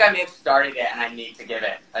 I think I may have started it and I need to give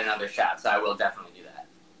it another shot. So I will definitely do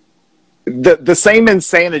that. The same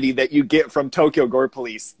insanity that you get from Tokyo Gore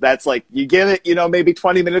Police, that's like, you give it, you know, maybe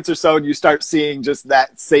 20 minutes or so and you start seeing just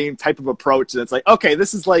that same type of approach. And it's like, okay,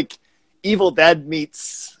 this is like Evil Dead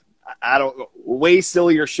meets, I don't know, way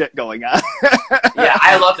sillier shit going on. Yeah,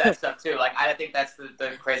 I love that stuff too. Like, I think that's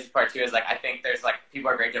the craziest part too, is like, I think there's like, people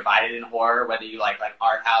are very divided in horror, whether you like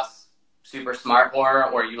art house, super smart horror,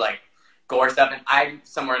 or you like gore stuff. And I'm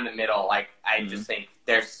somewhere in the middle. Like, I just think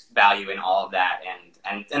there's value in all of that.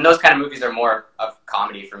 And those kind of movies are more of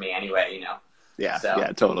comedy for me anyway, you know? Yeah, so.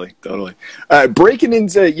 Yeah, totally. Breaking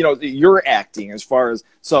into, you know, your acting as far as,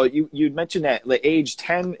 so you mentioned at the age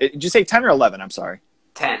 10, did you say 10 or 11? I'm sorry.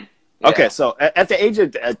 10. Yeah. Okay, so at the age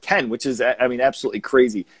of 10, which is, I mean, absolutely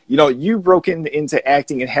crazy, you know, you broke into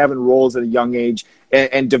acting and having roles at a young age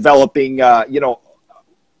and developing, you know,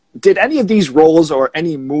 did any of these roles or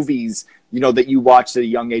any movies, you know, that you watched at a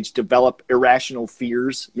young age develop irrational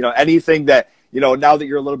fears? You know, anything that, you know, now that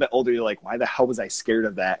you're a little bit older, you're like, why the hell was I scared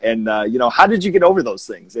of that? And, you know, how did you get over those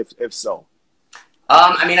things, if so?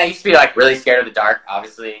 I mean, I used to be, like, really scared of the dark,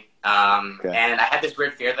 obviously. Okay. And I had this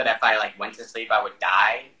weird fear that if I, like, went to sleep, I would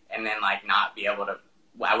die and then, like, not be able to,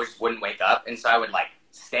 I just wouldn't wake up. And so I would, like,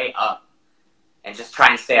 stay up and just try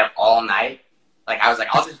and stay up all night. Like, I was like,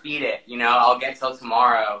 I'll just beat it, you know, I'll get till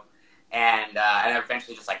tomorrow. And I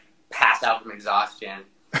eventually just, like, pass out from exhaustion.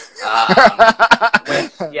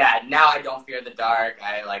 Which, yeah, now I don't fear the dark.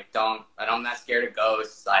 I'm not scared of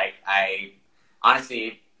ghosts. Like, I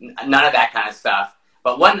honestly, none of that kind of stuff.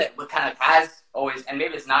 But one that kind of has always, and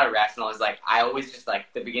maybe it's not irrational, is like, I always just like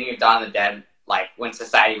the beginning of Dawn of the Dead, like when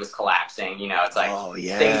society was collapsing, you know, it's like, oh,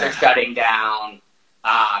 yeah, things are shutting down.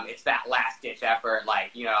 It's that last ditch effort.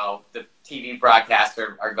 Like, you know, the TV broadcasts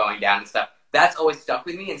are going down and stuff. That's always stuck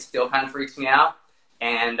with me and still kind of freaks me out.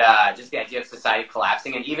 And just the idea of society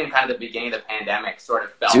collapsing, and even kind of the beginning of the pandemic sort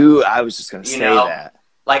of felt. Dude, I was just going to say that.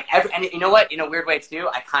 Like, and you know what? In a weird way, too,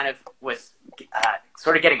 I kind of was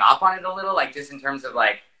sort of getting off on it a little, like, just in terms of,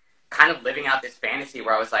 like, kind of living out this fantasy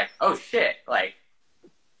where I was like, oh, shit, like,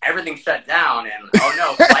 everything's shut down, and, oh,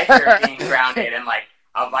 no, flights are being grounded, and, like,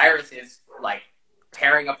 a virus is, like,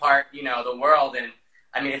 tearing apart, you know, the world, and,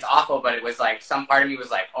 I mean, it's awful, but it was, like, some part of me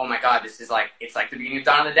was like, oh, my God, this is, like, it's like the beginning of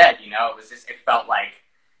Dawn of the Dead, you know? It was just, it felt like,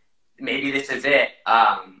 maybe this is it.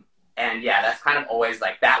 And, yeah, that's kind of always,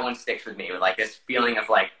 like, that one sticks with me, with, like, this feeling of,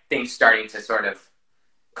 like, things starting to sort of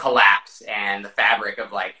collapse and the fabric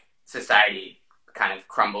of, like, society kind of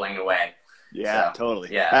crumbling away. Yeah, so, totally.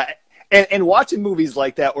 Yeah. And watching movies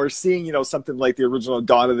like that, or seeing, you know, something like the original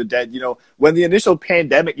Dawn of the Dead, you know, when the initial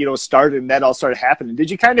pandemic, you know, started and that all started happening,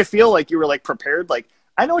 did you kind of feel like you were, like, prepared? Like,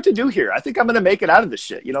 I know what to do here. I think I'm going to make it out of this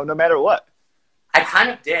shit, you know, no matter what. I kind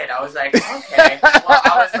of did. I was like, okay. Well,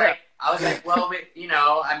 I was like, well, you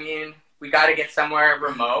know, I mean, we got to get somewhere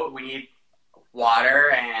remote. We need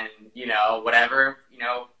water and, you know, whatever, you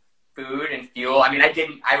know, food and fuel. I mean,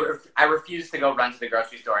 I refused to go run to the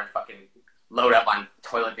grocery store and fucking load up on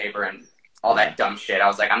toilet paper and all that dumb shit. I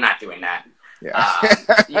was like, I'm not doing that. Yeah.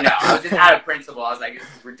 You know, I was just out of principle. I was like, this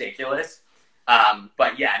is ridiculous.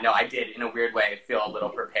 But yeah, no, I did in a weird way feel a little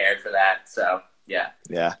prepared for that. So yeah.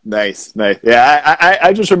 Yeah. Nice. Yeah.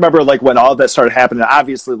 I just remember like when all that started happening,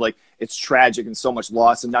 obviously like it's tragic and so much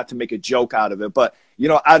loss, and not to make a joke out of it, but you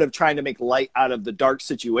know, out of trying to make light out of the dark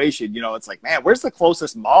situation, you know, it's like, man, where's the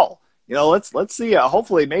closest mall? You know, let's see.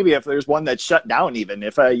 Hopefully, maybe if there's one that's shut down, even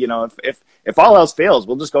if you know, if all else fails,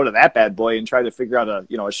 we'll just go to that bad boy and try to figure out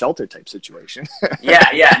a shelter type situation.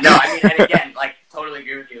 Yeah. No, I mean, and again, like totally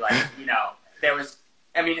agree with you. Like, you know, there was,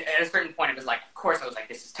 I mean, at a certain point, it was like, of course, I was like,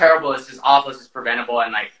 this is terrible, this is awful, this is preventable,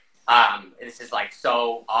 and like, this is like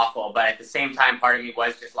so awful. But at the same time, part of me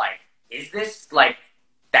was just like, is this like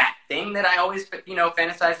that thing that I always, you know,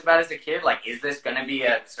 fantasized about as a kid? Like, is this going to be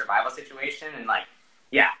a survival situation? And like,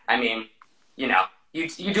 yeah, I mean, you know, you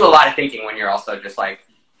do a lot of thinking when you're also just like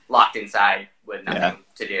locked inside with nothing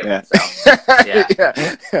to do. Yeah. So,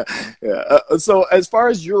 yeah. So as far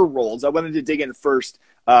as your roles, I wanted to dig in first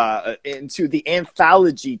into the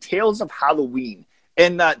anthology Tales of Halloween,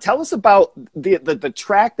 and tell us about the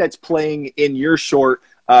track that's playing in your short.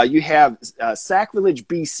 You have Sacrilege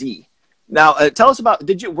BC. Now, tell us about.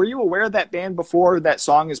 Were you aware of that band before that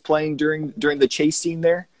song is playing during the chase scene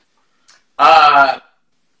there?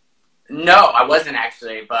 No, I wasn't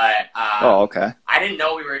actually, but oh, okay. I didn't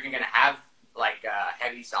know we were even going to have like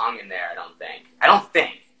heavy song in there. I don't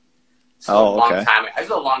think. Oh, okay. It was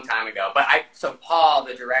a long time ago. But so Paul,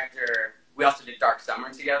 the director, we also did Dark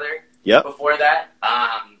Summer together. Yep. Before that,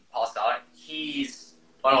 Paul saw it. He's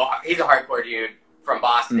a hardcore dude from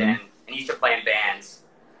Boston, and he used to play in bands.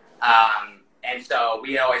 And so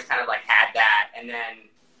we always kind of like had that. And then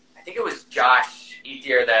I think it was Josh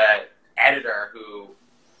Ethier, the editor, who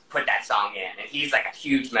put that song in. And he's like a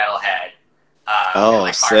huge metalhead.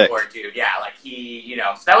 Like sick. Hardcore dude. Yeah, like he,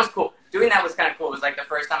 so that was cool. Doing that was kind of cool. It was like the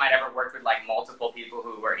first time I'd ever worked with like multiple people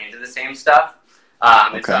who were into the same stuff.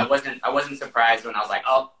 And so I wasn't surprised when I was like,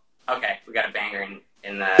 oh, okay, we got a banger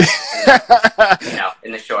in the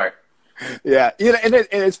short. Yeah, and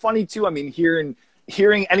it's funny too. I mean, hearing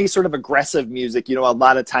any sort of aggressive music, a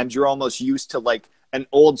lot of times you're almost used to like an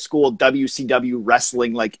old school WCW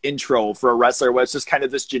wrestling like intro for a wrestler where it's just kind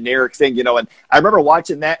of this generic thing, and I remember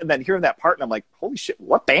watching that and then hearing that part and I'm like, holy shit,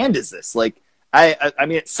 what band is this? Like, I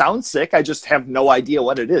mean, it sounds sick. I just have no idea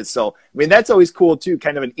what it is. So, I mean, that's always cool too,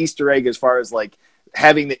 kind of an Easter egg as far as like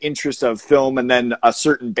having the interest of film and then a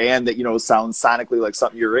certain band that, sounds sonically like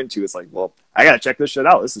something you're into. It's like, well, I got to check this shit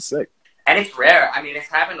out. This is sick. And it's rare. I mean, it's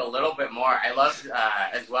happened a little bit more. I love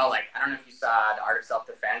as well, like, I don't know if you saw The Art of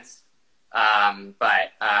Self-Defense,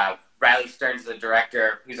 but Riley Stearns, the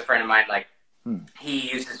director, he's a friend of mine, like, he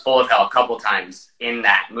used his Full of Hell a couple times in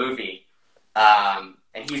that movie.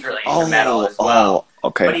 And he's really into metal as well.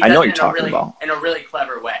 Okay. But he I know does what you're it talking about. in a really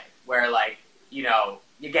clever way, where, like,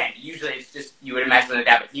 again, usually it's just, you would imagine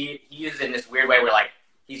that, but he uses it in this weird way where, like,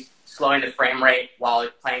 he's slowing the frame rate while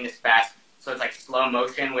playing this fast, so it's like slow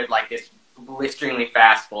motion with, like, this blisteringly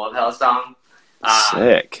fast Full of Hell song.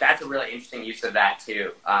 Sick. That's a really interesting use of that,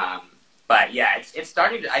 too. But, yeah, it's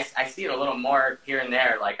starting to, I see it a little more here and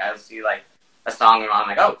there. Like, I'll see, like, a song and I'm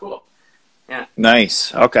like, oh, cool. Yeah.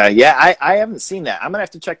 Nice. Okay. Yeah, I haven't seen that. I'm going to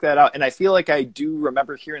have to check that out. And I feel like I do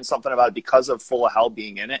remember hearing something about it because of Full of Hell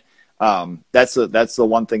being in it. That's the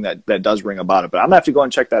one thing that does ring about it. But I'm going to have to go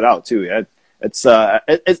and check that out, too. Yeah.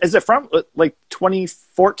 Is it from, like,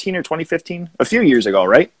 2014 or 2015? A few years ago,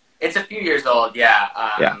 right? It's a few years old, yeah.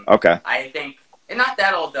 Yeah, okay. I think, and not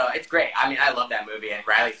that old, though. It's great. I mean, I love that movie, and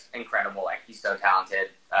Riley's incredible. Like, he's so talented.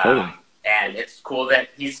 Totally. And it's cool that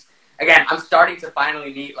again, I'm starting to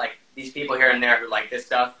finally meet, like, these people here and there who like this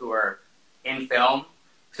stuff, who are in film.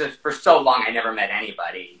 So for so long, I never met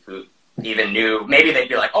anybody who even knew. Maybe they'd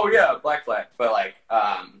be like, "Oh yeah, Black Flag," but like,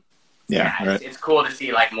 right. It's cool to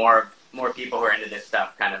see like more people who are into this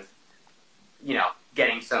stuff, kind of,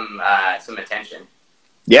 getting some attention.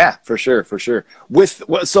 Yeah, for sure.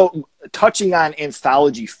 So touching on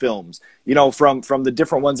anthology films, from the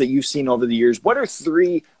different ones that you've seen over the years, what are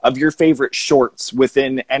 3 of your favorite shorts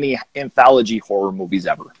within any anthology horror movies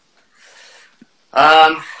ever?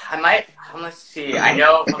 Let's see. I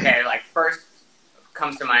know, okay, like, first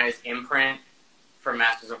comes to mind is Imprint for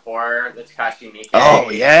Masters of Horror, the Takashi Miike. Oh,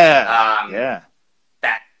 yeah. Yeah.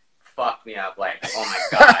 That fucked me up, like, oh my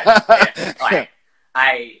God.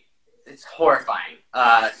 It's horrifying.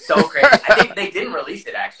 So crazy. I think they didn't release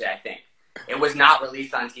it, actually, I think. It was not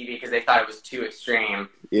released on TV because they thought it was too extreme.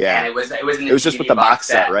 Yeah. And it was just with the box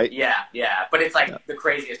set, right? Yeah. But it's like the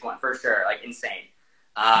craziest one, for sure. Like, insane.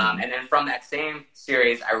 And then from that same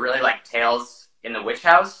series, I really like Tales in the Witch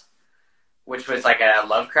House, which was like a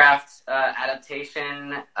Lovecraft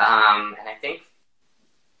adaptation. And I think,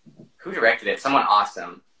 who directed it? Someone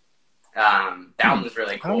awesome. That one was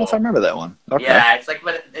really cool. I don't know if I remember that one. Okay. Yeah, it's like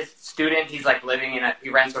this student, he's like living he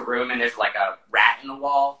rents a room and there's like a rat in the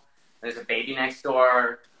wall. There's a baby next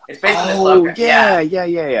door. It's based on this Lovecraft. Yeah.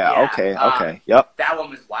 Okay. Yep. That one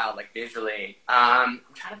was wild, like, visually. I'm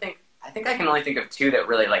trying to think. I think I can only think of 2 that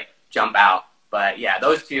really like jump out. But yeah,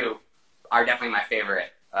 those 2 are definitely my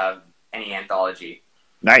favorite of any anthology.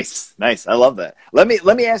 Nice. I love that. Let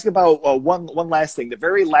me ask about one last thing. The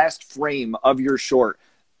very last frame of your short,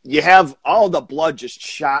 you have all the blood just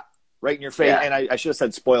shot right in your face. Yeah. And I should have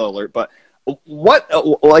said spoiler alert, but what,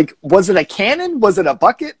 like, was it a cannon? Was it a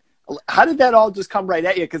bucket? How did that all just come right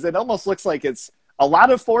at you? Because it almost looks like it's a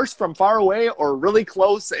lot of force from far away or really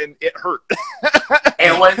close, and it hurt.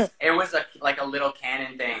 It was like a little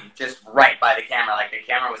cannon thing just right by the camera. Like, the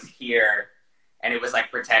camera was here, and it was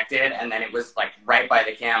like protected, and then it was like right by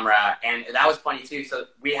the camera, and that was funny too. So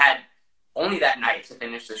we had only that night to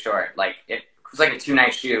finish the short. Like, it was like a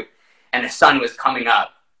 2-night shoot, and the sun was coming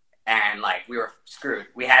up, and like, we were screwed.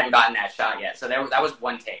 We hadn't gotten that shot yet, so that was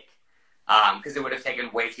one take, because it would have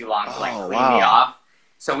taken way too long to like clean me off.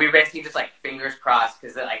 So we basically just like fingers crossed,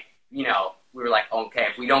 because like, we were like, okay,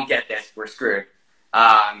 if we don't get this, we're screwed.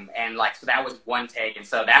 And like, so that was one take, and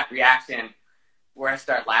so that reaction where I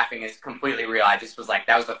start laughing is completely real. I just was like,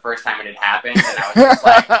 that was the first time it had happened, and I was just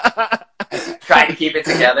like trying to keep it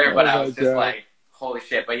together, but I was just like, holy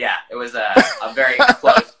shit. But yeah, it was a very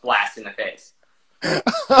close blast in the face.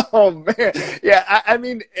 Oh man, yeah. I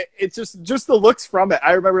mean, it's just the looks from it.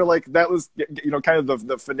 I remember like that was, you know, kind of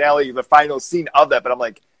the finale, the final scene of that. But I'm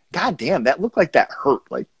like, God damn, that looked like that hurt.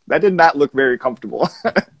 Like that did not look very comfortable.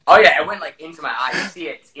 Oh yeah, it went like into my eye. You see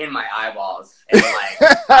it's in my eyeballs, and like,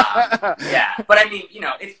 yeah. But I mean, you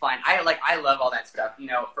know, it's fine. I love all that stuff. You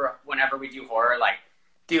know, for whenever we do horror, like,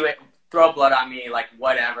 do it, throw blood on me, like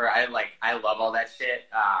whatever. I love all that shit.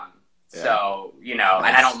 So, you know, nice.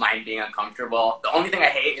 And I don't mind being uncomfortable. The only thing I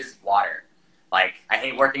hate is water. Like, I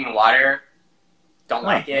hate working in water. Don't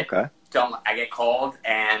like it. Okay. I get cold,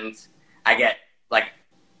 and I get, like,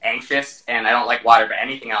 anxious, and I don't like water, but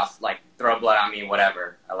anything else, like, throw blood on me,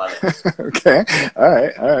 whatever. I love it. Okay. All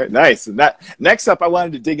right. Nice. And next up, I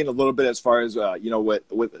wanted to dig in a little bit as far as, you know,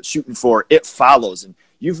 with shooting for It Follows. And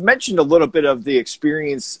you've mentioned a little bit of the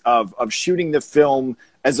experience of shooting the film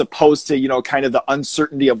as opposed to, you know, kind of the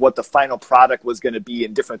uncertainty of what the final product was going to be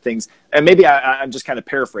and different things. And maybe I'm just kind of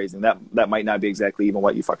paraphrasing. That might not be exactly even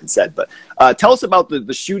what you fucking said. But tell us about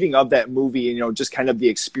the shooting of that movie and, you know, just kind of the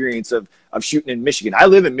experience of shooting in Michigan. I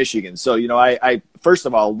live in Michigan. So, you know, I first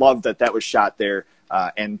of all, love that was shot there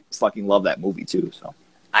and fucking love that movie too. So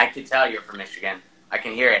I can tell you're from Michigan. I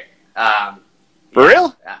can hear it. For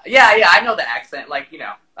real? Yeah, I know the accent. Like, you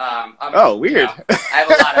know. Oh, weird. You know, I have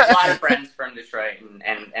a lot of friends from Detroit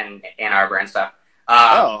and Ann Arbor and stuff.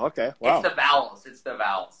 Oh, okay. Wow. It's the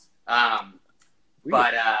vowels.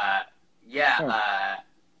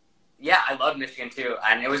 Yeah, I love Michigan too,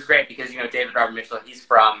 and it was great because, you know, David Robert Mitchell, he's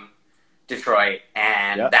from Detroit,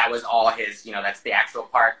 and that was all his. You know, that's the actual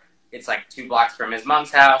park. It's like 2 blocks from his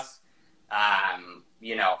mom's house.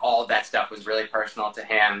 You know, all of that stuff was really personal to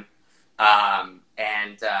him.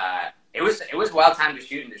 It was a wild time to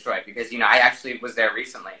shoot in Detroit because, you know, I actually was there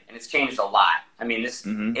recently, and it's changed a lot. I mean, this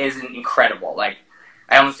is incredible. Like,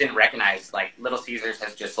 I almost didn't recognize, like, Little Caesars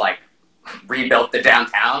has just, like, rebuilt the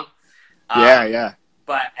downtown. Yeah.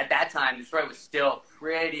 But at that time, Detroit was still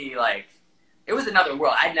pretty, like, it was another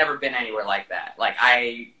world. I'd never been anywhere like that. Like,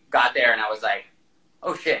 I got there, and I was like,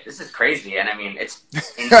 oh, shit, this is crazy. And, I mean, it's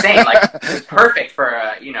insane. Like, it's perfect for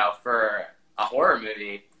a horror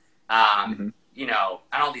movie. You know,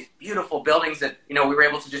 and all these beautiful buildings that, you know, we were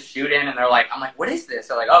able to just shoot in, and they're like, I'm like, what is this?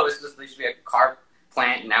 They're like, oh, this used to be a car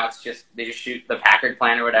plant, and now they just shoot the Packard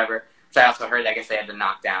plant or whatever, which I also heard, I guess they had to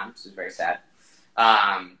knock down, which is very sad.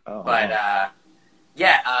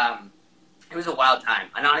 It was a wild time.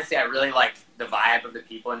 And honestly, I really liked the vibe of the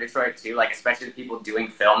people in Detroit too, like, especially the people doing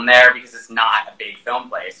film there, because it's not a big film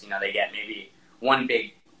place. You know, they get maybe one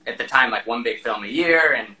big film a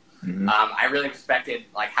year, and I really respected,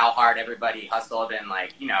 like, how hard everybody hustled, and,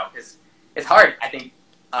 like, you know, because it's hard, I think,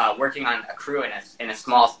 working on a crew in a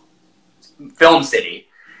small film city,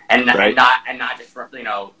 and not just, you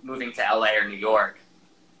know, moving to LA or New York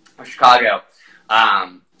or Chicago.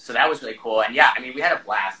 So that was really cool, and yeah, I mean, we had a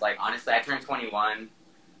blast. Like, honestly, I turned 21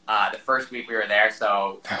 the first week we were there,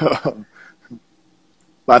 so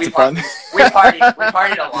lots of fun. We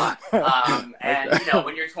partied a lot, and you know,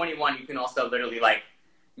 when you're 21, you can also literally, like,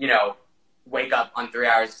 you know, wake up on 3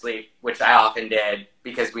 hours of sleep, which I often did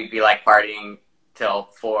because we'd be, like, partying till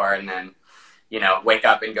 4 and then, you know, wake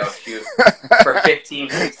up and go shoot for 15,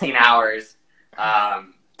 16 hours.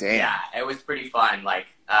 Damn. Yeah, it was pretty fun. Like,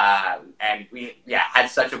 and we, had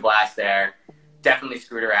such a blast there. Definitely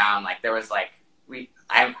screwed around. Like, there was, like,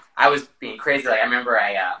 I was being crazy. Like, I remember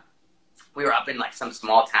we were up in, like, some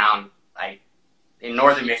small town, like, in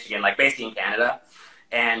northern Michigan, like, basically in Canada.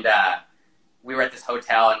 And, we were at this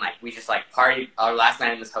hotel, and, like, we just, like, partied our last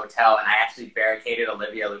night in this hotel, and I actually barricaded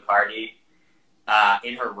Olivia Lucardi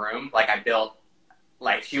in her room. Like, I built,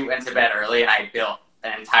 like, she went to bed early, and I built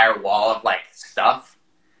an entire wall of, like, stuff.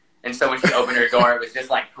 And so when she opened her door, it was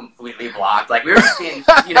just, like, completely blocked. Like, we were just being,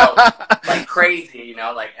 you know, like, crazy, you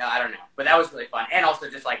know, like, I don't know. But that was really fun. And also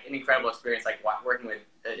just, like, an incredible experience, like, working with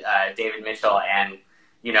David Mitchell and,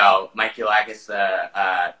 you know, Mike Ulakis,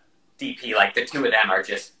 the DP. Like, the two of them are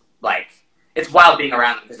just, like, it's wild being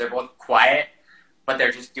around them because they're both quiet, but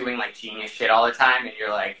they're just doing, like, genius shit all the time. And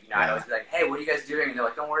you're like, you know, I'd always be like, hey, what are you guys doing? And they're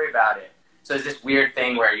like, don't worry about it. So it's this weird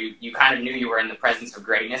thing where you kind of knew you were in the presence of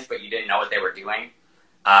greatness, but you didn't know what they were doing.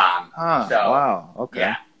 Wow.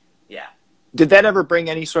 Okay. Yeah. Did that ever bring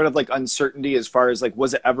any sort of, like, uncertainty as far as, like,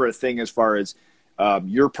 was it ever a thing as far as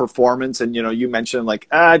your performance? And, you know, you mentioned, like,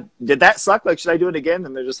 did that suck? Like, should I do it again?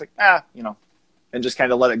 And they're just like, you know, and just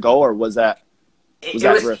kind of let it go? Or was that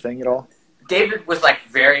ever a thing at all? David was, like,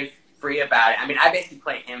 very free about it. I mean, I basically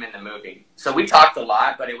play him in the movie. So we talked a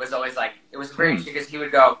lot, but it was always like, it was very interesting because he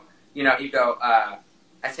would go, you know, he'd go,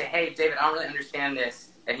 I'd say, hey, David, I don't really understand this.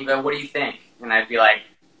 And he'd go, what do you think? And I'd be like,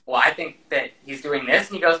 well, I think that he's doing this.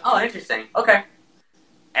 And he goes, oh, interesting. Okay.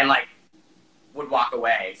 And like, would walk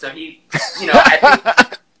away. So he, you know,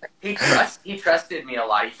 I think he trusted me a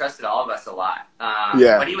lot. He trusted all of us a lot.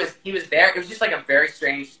 But he was there. It was just like a very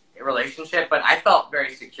strange relationship, but I felt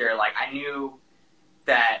very secure. Like I knew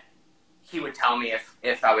that he would tell me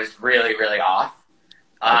if I was really, really off.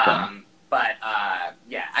 Yeah,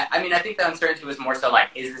 I mean, I think the uncertainty was more so like,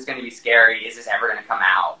 is this going to be scary? Is this ever going to come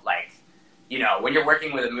out? Like, you know, when you're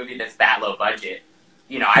working with a movie that's that low budget,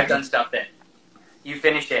 you know, I've done stuff that you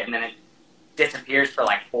finish it and then it disappears for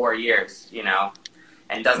like 4 years, you know,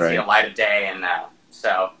 and doesn't see the light of day. And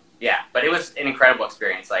so, yeah, but it was an incredible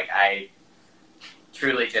experience. Like, I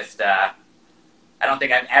truly just, I don't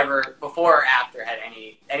think I've ever, before or after, had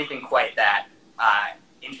anything quite that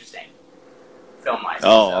interesting film-wise.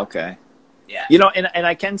 Oh, so. Okay. Yeah. You know, and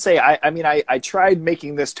I can say, I mean, I tried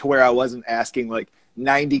making this to where I wasn't asking like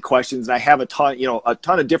 90 questions, and I have a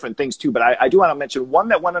ton of different things too, but I do want to mention one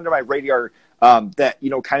that went under my radar that, you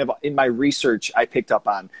know, kind of in my research I picked up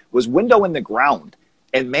on was Window in the Ground.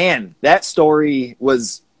 And man, that story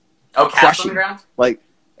was Castle in the Ground? Like,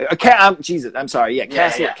 Jesus, I'm sorry. Yeah,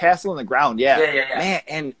 Castle in the Ground. Yeah. Man,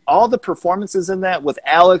 and all the performances in that with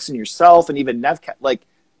Alex and yourself and even Nev, like,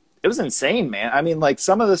 it was insane, man. I mean, like,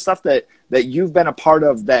 some of the stuff that you've been a part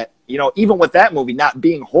of that, you know, even with that movie not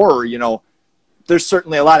being horror, you know, there's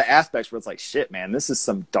certainly a lot of aspects where it's like, shit, man, this is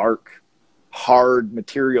some dark, hard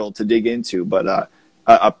material to dig into. But,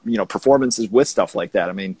 you know, performances with stuff like that,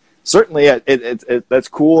 I mean, certainly that's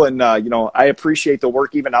cool. And, you know, I appreciate the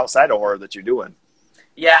work even outside of horror that you're doing.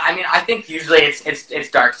 Yeah, I mean, I think usually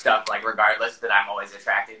it's dark stuff, like, regardless, that I'm always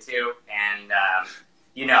attracted to. And,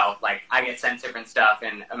 you know, like, I get sent different stuff,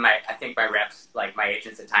 and I think my reps, like, my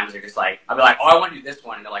agents at times are just like, I'll be like, oh, I want to do this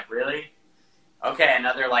one. And they're like, really? Okay,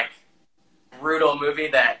 another, like, brutal movie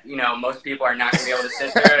that, you know, most people are not going to be able to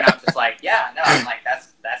sit through. And I'm just like, yeah, no, I'm like,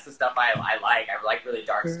 that's the stuff I like. I like really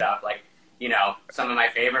dark stuff. Like, you know, some of my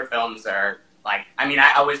favorite films are, like, I mean,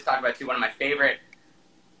 I always talk about, too, one of my favorite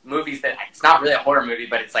movies that, it's not really a horror movie,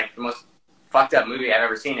 but it's, like, the most fucked up movie I've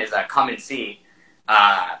ever seen is Come and See.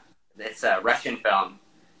 It's a Russian film.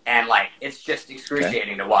 And, like, it's just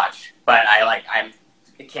excruciating to watch. But I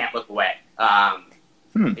can't look away. Yeah.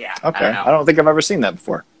 Okay. I don't think I've ever seen that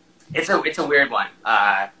before. It's a weird one.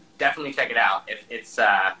 Definitely check it out. It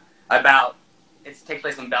takes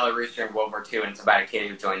place in Belarus during World War II, and it's about a kid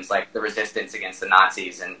who joins, like, the resistance against the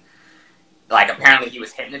Nazis. And, like, apparently he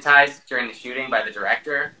was hypnotized during the shooting by the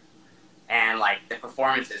director. And, like, the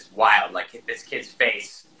performance is wild. Like, this kid's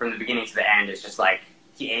face from the beginning to the end is just, like,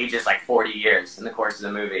 he ages like 40 years in the course of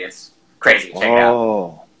the movie. It's crazy. Check it out.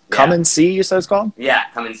 Oh, Come and See, you said it's called? Yeah,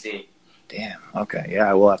 Come and See. Damn. Okay. Yeah,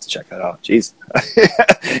 I will have to check that out. Jeez.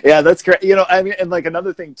 Yeah, that's great. You know, I mean, and like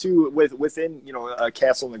another thing too, within, you know,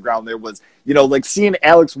 Castle in the Ground, there was, you know, like seeing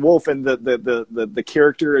Alex Wolff and the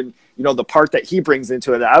character and, you know, the part that he brings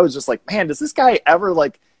into it. I was just like, man, does this guy ever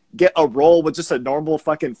like get a role with just a normal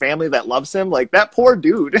fucking family that loves him? Like, that poor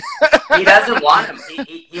dude. He doesn't want him.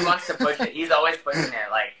 He wants to push it. He's always pushing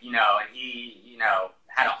it, like, you know, and he, you know,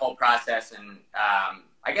 had a whole process, and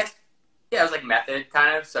I guess, yeah, it was like method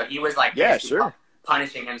kind of. So he was like, yeah, sure,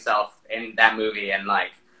 punishing himself in that movie, and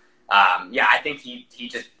like, yeah, I think he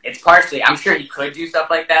just, it's partially, I'm sure he could do stuff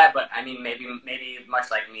like that, but I mean, maybe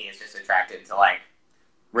much like me, is just attracted to like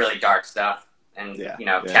really dark stuff and you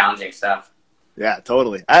know, challenging stuff. Yeah,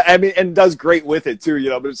 totally. I mean, and does great with it too, you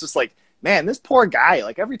know, but it's just like, man, this poor guy,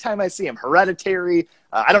 like every time I see him, Hereditary,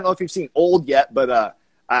 I don't know if you've seen Old yet, but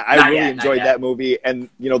I really enjoyed that movie. And,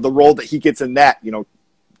 you know, the role that he gets in that, you know,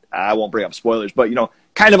 I won't bring up spoilers, but, you know,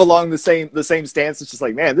 kind of along the same stance. It's just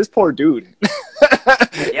like, man, this poor dude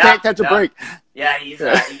can't catch a break. Yeah, he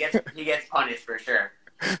gets punished for sure.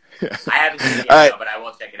 I haven't seen it yet, though, but I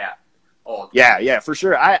will check it out. Old. Yeah, for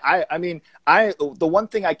sure. I mean, the one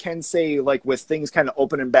thing I can say, like, with things kind of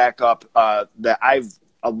opening back up, that I've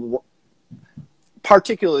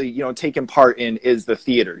particularly, you know, taken part in is the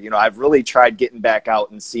theater. You know, I've really tried getting back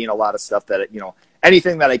out and seeing a lot of stuff that, you know,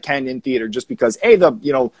 anything that I can in theater, just because A,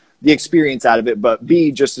 the experience out of it, but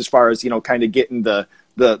B, just as far as, you know, kind of getting the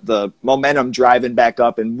momentum driving back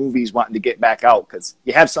up and movies wanting to get back out, because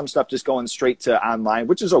you have some stuff just going straight to online,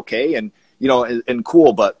 which is okay and, you know, and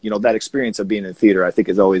cool, but, you know, that experience of being in theater, I think,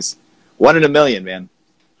 is always one in a million, man.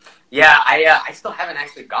 Yeah, I still haven't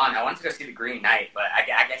actually gone. I wanted to go see The Green Knight, but like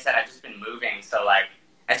I said, I've just been moving. So, like,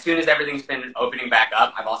 as soon as everything's been opening back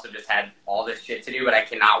up, I've also just had all this shit to do, but I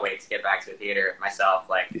cannot wait to get back to the theater myself.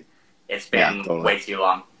 Like, it's been way too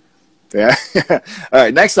long. Yeah. All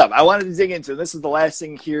right. Next up, I wanted to dig into, this is the last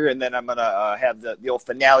thing here, and then I'm going to have the old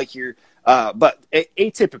finale here. But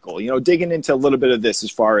Atypical, you know, digging into a little bit of this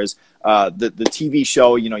as far as the TV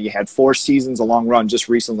show, you know, you had 4 seasons, a long run just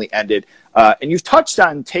recently ended. And you've touched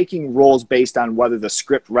on taking roles based on whether the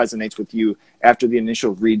script resonates with you after the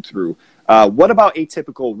initial read through. What about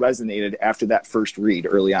Atypical resonated after that first read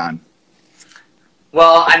early on?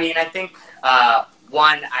 Well, I mean, I think,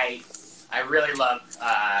 one, I really love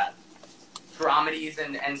dramedies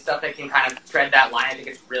and stuff that can kind of tread that line. I think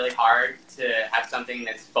it's really hard to have something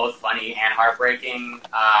that's both funny and heartbreaking.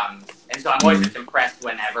 And so I'm always just impressed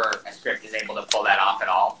whenever a script is able to pull that off at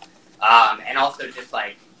all. And also just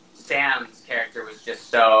like Sam's character was just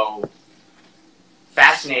so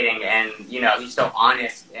fascinating, and, you know, he's so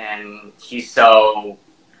honest, and he's so...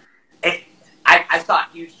 I saw a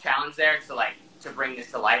huge challenge there to bring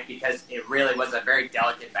this to life, because it really was a very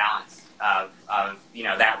delicate balance of you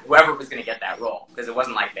know, that whoever was going to get that role, because it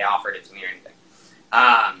wasn't like they offered it to me or anything.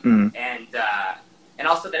 And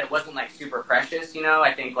also that it wasn't like super precious, you know.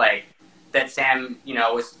 I think like that Sam, you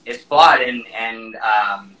know, is flawed, and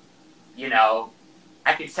you know,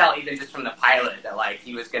 I could tell even just from the pilot that like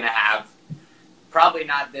he was going to have probably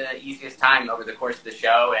not the easiest time over the course of the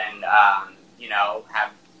show, and you know,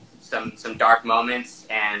 have some dark moments,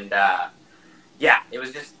 and yeah, it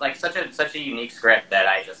was just like such a unique script that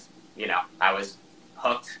I just, you know, I was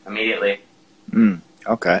hooked immediately.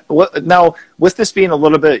 Okay. Well, now, with this being a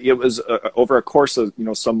little bit, it was over a course of, you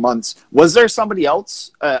know, some months, was there somebody else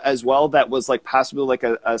as well that was like possibly like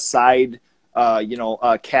a side, you know,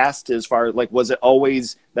 cast, as far like, was it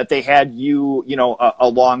always that they had you, you know,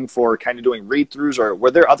 along for kind of doing read-throughs, or were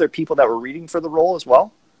there other people that were reading for the role as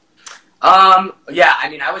well? Yeah, I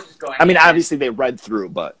mean, I was just going... I mean, obviously they read through,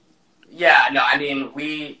 but... Yeah, no, I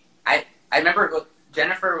mean, I remember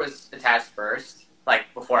Jennifer was attached first,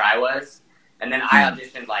 like, before I was, and then I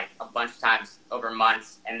auditioned, like, a bunch of times over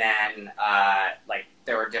months, and then, like,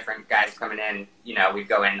 there were different guys coming in, you know, we'd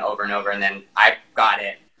go in over and over, and then I got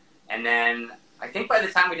it, and then I think by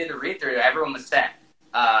the time we did the read-through, everyone was set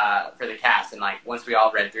for the cast, and, like, once we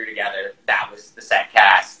all read through together, that was the set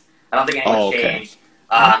cast. I don't think anyone changed.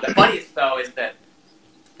 The funniest, though, is that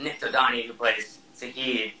Nick Dodani, who plays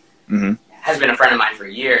Zahid, has been a friend of mine for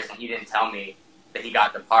years, and he didn't tell me that he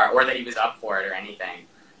got the part, or that he was up for it or anything.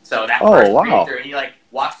 So that first read-through, he, like,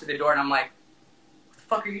 walks to the door, and I'm like, what the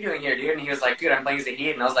fuck are you doing here, dude? And he was like, dude, I'm playing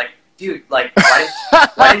Zahid. And I was like, dude, like, why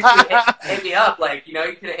didn't you hit me up? Like, you know,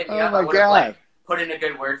 you could have hit me up. I would have, like, put in a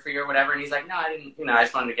good word for you or whatever. And he's like, no, I didn't, you know, I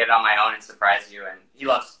just wanted to get it on my own and surprise you. And he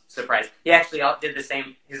loves surprise. He actually did the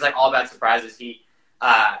same. He's, like, all about surprises. He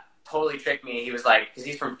totally tricked me. He was like, because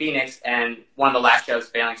he's from Phoenix, and one of the last shows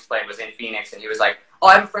Phalanx played was in Phoenix, and he was like, oh,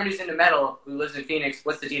 I have a friend who's into metal who lives in Phoenix.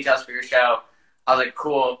 What's the details for your show? I was like,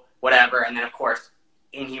 cool, whatever. And then, of course,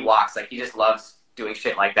 in he walks. Like, he just loves doing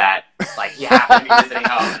shit like that. Like, he happened to be visiting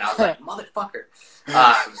home, and I was like, motherfucker.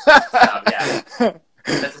 So, yeah.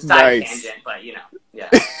 That's a side tangent, but, you know, yeah.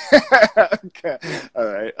 Okay. All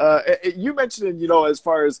right. You mentioned, you know, as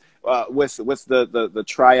far as with the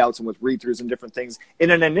tryouts and with read-throughs and different things, in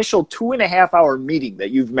an initial 2.5-hour meeting that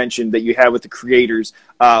you've mentioned that you had with the creators,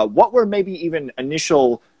 what were maybe even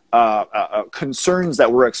initial concerns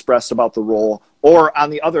that were expressed about the role? Or on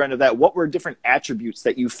the other end of that, what were different attributes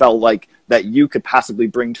that you felt like that you could possibly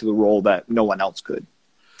bring to the role that no one else could?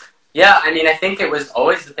 Yeah, I mean, I think it was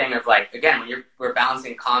always the thing of, like, again, when we're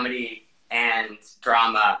balancing comedy and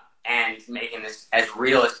drama and making this as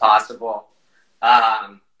real as possible,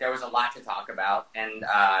 there was a lot to talk about. And,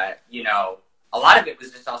 you know, a lot of it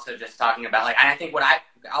was just also just talking about, like, and I think what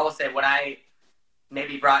I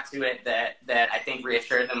maybe brought to it that I think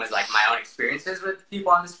reassured them was, like, my own experiences with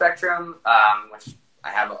people on the spectrum, which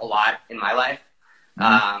I have a lot in my life.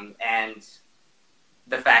 And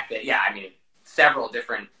the fact that, yeah, I mean, several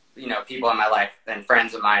different, you know, people in my life and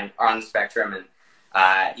friends of mine are on the spectrum,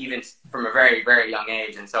 and even from a very, very young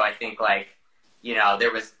age. And so I think, like, you know,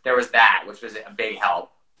 there was that, which was a big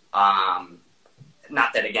help.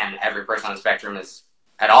 Not that, again, every person on the spectrum is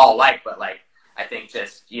at all alike, but, like, I think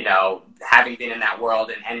just, you know, having been in that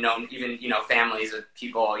world and known even, you know, families with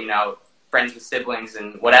people, you know, friends with siblings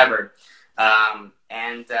and whatever.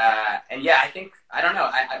 And yeah, I think, I don't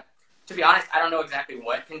know. To be honest, I don't know exactly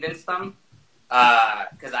what convinced them.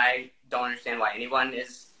 Because I don't understand why anyone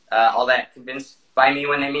is all that convinced by me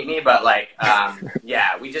when they meet me. But, like,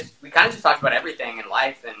 yeah, we kind of just talked about everything in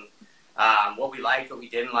life, and what we liked, what we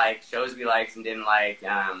didn't like, shows we liked and didn't like.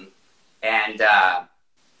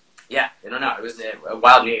 Yeah, I don't know. It was a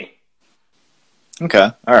wild meeting.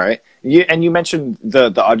 Okay, all right. You mentioned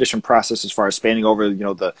the audition process as far as spanning over, you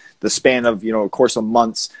know, the span of, you know, a course of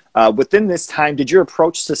months. Within this time, did your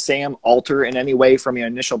approach to Sam alter in any way from your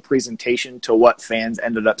initial presentation to what fans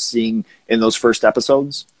ended up seeing in those first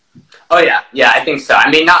episodes? Oh yeah, yeah, I think so.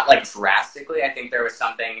 I mean, not like drastically. I think there was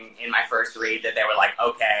something in my first read that they were like,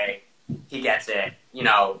 okay, he gets it. You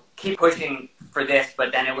know, keep pushing for this.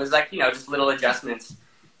 But then it was like, you know, just little adjustments.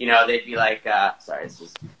 You know, they'd be like, sorry, it's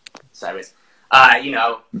just sideways. You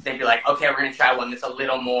know, they'd be like, okay, we're going to try one that's a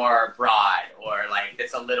little more broad, or like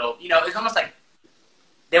that's a little, you know, it's almost like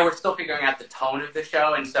they were still figuring out the tone of the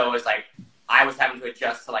show. And so it was like, I was having to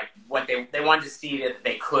adjust to like what they wanted to see that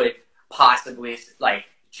they could possibly like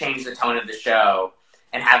change the tone of the show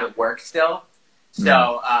and have it work still.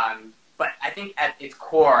 So, but I think at its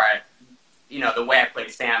core, you know, the way I played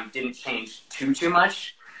Sam didn't change too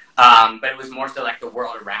much. But it was more so like the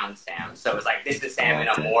world around Sam. So it was like, this is Sam in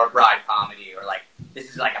a more broad comedy, or like, this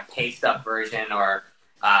is like a paced up version, or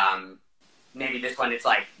maybe this one, it's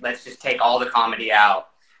like, let's just take all the comedy out.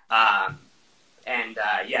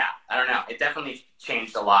 Yeah, I don't know. It definitely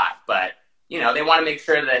changed a lot, but you know, they want to make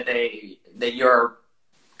sure that that you're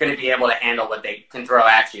going to be able to handle what they can throw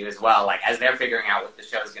at you as well. Like as they're figuring out what the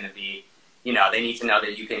show is going to be, you know, they need to know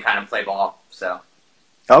that you can kind of play ball. So.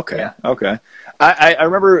 Okay. Yeah. Okay. I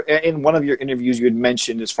remember in one of your interviews you had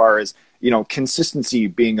mentioned as far as, you know, consistency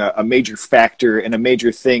being a major factor and a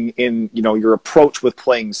major thing in, you know, your approach with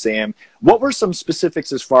playing Sam. What were some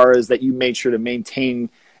specifics as far as that you made sure to maintain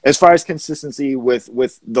as far as consistency with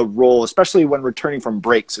the role, especially when returning from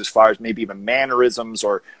breaks, as far as maybe even mannerisms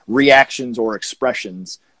or reactions or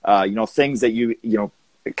expressions, you know, things that you know,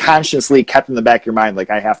 consciously kept in the back of your mind, like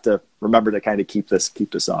I have to remember to kind of keep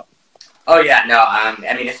this up? Oh yeah, no,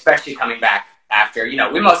 I mean, especially coming back after, you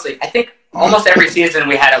know, we mostly, I think almost every season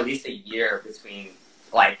we had at least a year between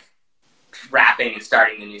like wrapping and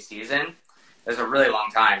starting the new season. It was a really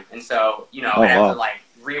long time. And so, you know, I had to like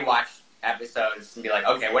rewatch episodes and be like,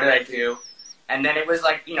 okay, what did I do? And then it was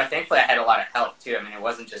like, you know, thankfully I had a lot of help too. I mean, it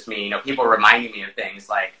wasn't just me, you know, people reminding me of things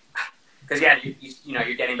like, because yeah, you know,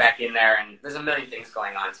 you're getting back in there and there's a million things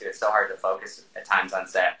going on too. It's so hard to focus at times on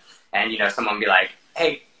set. And, you know, someone would be like,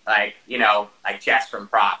 hey, like, you know, like Jess from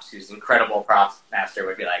Props, who's incredible props master,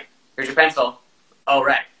 would be like, here's your pencil. Oh,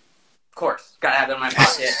 right. Of course. Gotta have it in my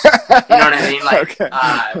pocket. You know what I mean? Like,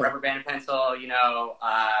 okay. Rubber band and pencil, you know,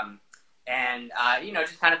 you know,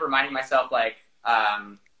 just kind of reminding myself, like,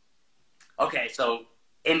 okay, so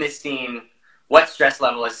in this scene, what stress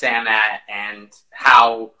level is Sam at, and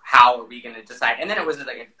how are we going to decide? And then it was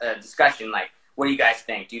like a discussion, like, what do you guys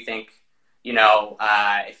think? Do you think, you know,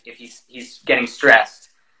 if he's getting stressed,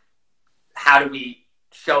 how do we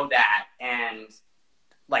show that? And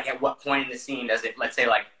like, at what point in the scene does it, let's say,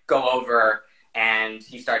 like, go over and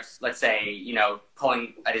he starts, let's say, you know,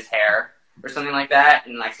 pulling at his hair or something like that.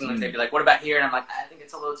 And like, sometimes they'd be like, what about here? And I'm like, I think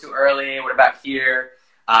it's a little too early. What about here?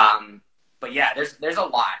 But yeah, there's a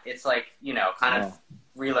lot. It's like, you know, kind of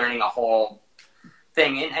relearning a whole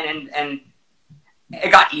thing. And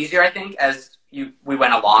it got easier, I think, as we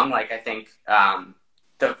went along. Like, I think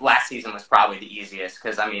the last season was probably the easiest,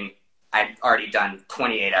 because, I mean, I'd already done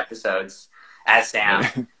 28 episodes as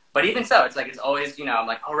Sam. But even so, it's like, it's always, you know, I'm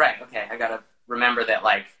like, oh, right, okay, I got to remember that,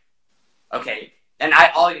 like, okay. And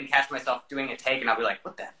I'll even catch myself doing a take, and I'll be like,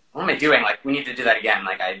 what am I doing? Like, we need to do that again.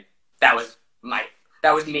 Like, that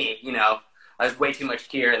was me, you know. I was way too much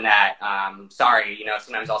Keir in that. Sorry, you know,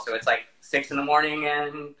 sometimes also it's like 6 a.m.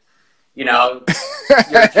 and, you know,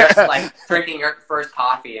 you're just like drinking your first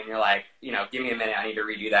coffee and you're like, you know, give me a minute, I need to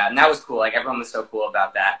redo that. And that was cool. Like, everyone was so cool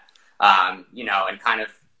about that, you know, and kind of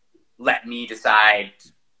let me decide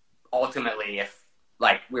ultimately if,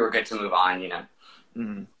 like, we were good to move on, you know.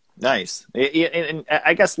 Mm-hmm. Nice. And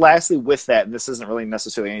I guess lastly with that, and this isn't really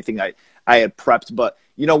necessarily anything I had prepped, but,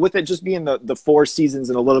 you know, with it just being the 4 seasons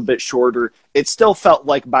and a little bit shorter, it still felt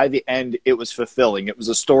like by the end it was fulfilling. It was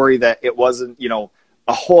a story that it wasn't, you know,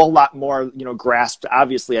 a whole lot more, you know, grasped.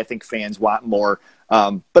 Obviously, I think fans want more.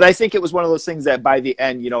 But I think it was one of those things that by the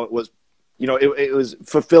end, you know, it was, you know, it was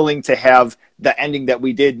fulfilling to have the ending that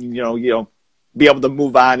we did, you know, be able to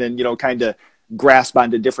move on and, you know, kind of grasp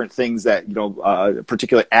onto different things that, you know,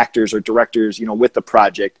 particular actors or directors, you know, with the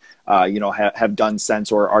project, you know, have done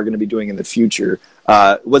since or are going to be doing in the future.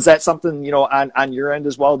 Was that something, you know, on your end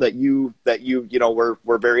as well, that you know,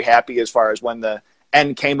 were very happy as far as when the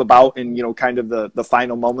end came about and, you know, kind of the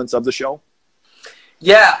final moments of the show?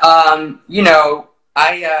 Yeah. You know,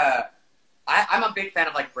 I'm a big fan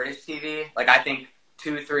of, like, British TV. Like, I think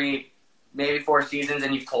 2, 3, maybe 4 seasons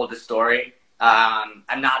and you've told the story.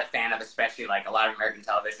 I'm not a fan of especially like a lot of American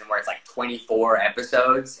television where it's like 24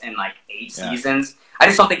 episodes and like 8 seasons. I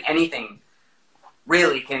just don't think anything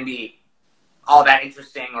really can be all that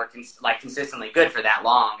interesting or like consistently good for that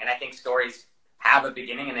long. And I think stories have a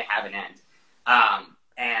beginning and they have an end.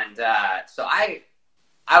 So I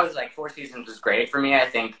was like, 4 seasons was great for me. I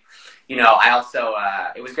think, you know, I also,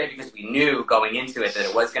 it was great because we knew going into it that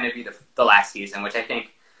it was going to be the last season, which I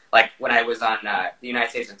think, like, when I was on the United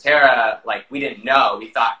States of Terra, like, we didn't know. We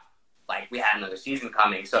thought, like, we had another season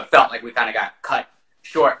coming, so it felt like we kind of got cut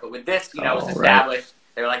short. But with this, you know, it was established.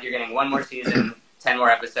 Right. They were like, you're getting 1 more season, 10 more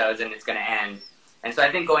episodes, and it's going to end. And so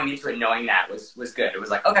I think going into it knowing that was good. It was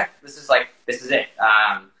like, okay, this is it.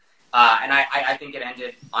 And I think it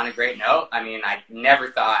ended on a great note. I mean, I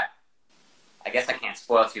never thought, I guess I can't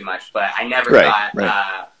spoil too much, but I never thought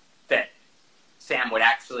that Sam would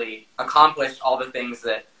actually accomplish all the things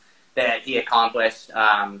that he accomplished.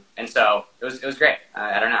 And so it was great.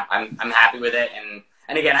 I don't know. I'm happy with it.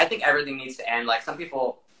 And again, I think everything needs to end. Like, some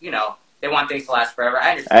people, you know, they want things to last forever.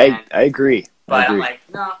 I understand. I agree. But I'm like,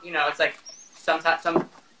 no, you know, it's like sometimes some,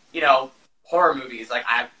 you know, horror movies, like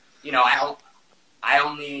I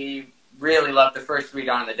only really love the first 3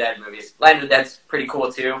 Dawn of the Dead movies. Land of the Dead's pretty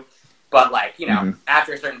cool too. But like, you know,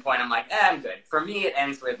 after a certain point, I'm like, I'm good. For me, it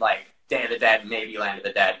ends with like Day of the Dead, maybe Land of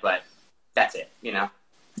the Dead, but that's it, you know?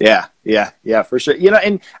 Yeah, for sure. You know,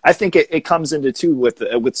 and I think it comes into too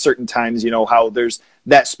with certain times, you know, how there's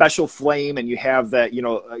that special flame and you have that, you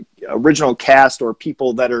know, original cast or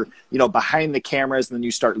people that are, you know, behind the cameras, and then you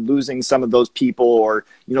start losing some of those people, or,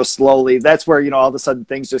 you know, slowly. That's where, you know, all of a sudden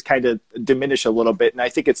things just kind of diminish a little bit. And I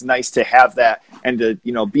think it's nice to have that and to,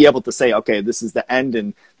 you know, be able to say, okay, this is the end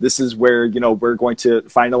and this is where, you know, we're going to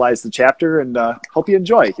finalize the chapter, and hope you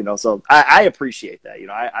enjoy, you know. So I appreciate that. You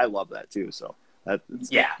know, I love that too. So. That's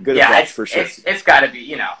good advice for sure. It's got to be,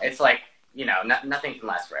 you know, it's like, you know, nothing can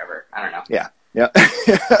last forever. I don't know. Yeah.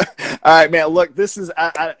 All right, man. Look, this is,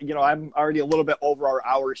 you know, I'm already a little bit over our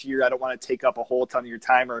hour here. I don't want to take up a whole ton of your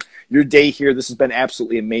time or your day here. This has been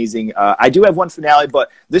absolutely amazing. I do have one finale, but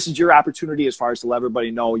this is your opportunity as far as to let everybody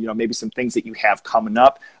know, you know, maybe some things that you have coming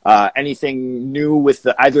up. Anything new with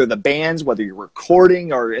either of the bands, whether you're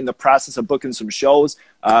recording or in the process of booking some shows.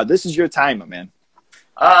 This is your time, my man.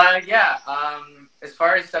 As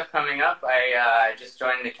far as stuff coming up, I just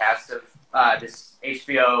joined the cast of this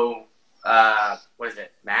HBO, what is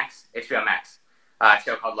it, Max? HBO Max,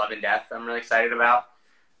 show called Love and Death. I'm really excited about.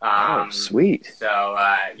 Sweet. So,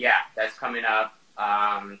 yeah, that's coming up.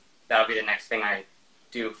 That'll be the next thing I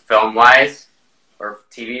do film-wise or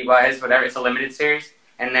TV-wise, whatever. It's a limited series.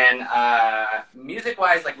 And then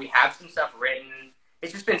music-wise, like, we have some stuff written.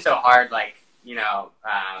 It's just been so hard, like, you know,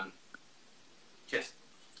 just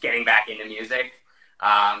getting back into music.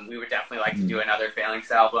 We would definitely like to do another Phalanx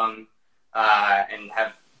album, and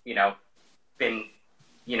have, you know, been,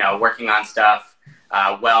 you know, working on stuff.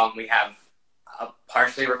 Whelm, we have a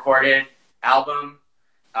partially recorded album,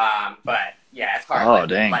 but yeah, it's hard. Oh,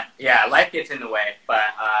 dang. Life gets in the way, but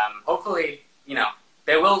hopefully, you know,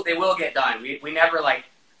 they will get done. We never like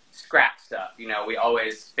scrap stuff, you know. We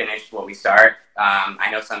always finish what we start. I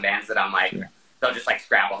know some bands that I'm like, they'll just like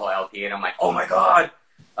scrap a whole LP, and I'm like, oh my god.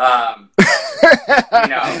 You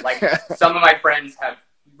know, like, some of my friends have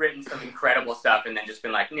written some incredible stuff and then just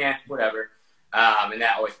been like, yeah, whatever. And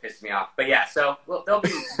that always pisses me off. But yeah, so there'll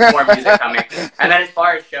be more music coming. And then as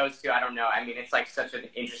far as shows too, I don't know. I mean, it's like such an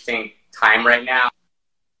interesting time right now.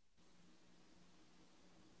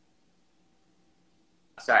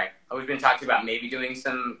 Sorry, we've been talking about maybe doing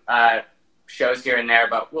some shows here and there,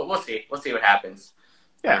 but we'll see. We'll see what happens.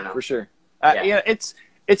 Yeah, for sure. Yeah,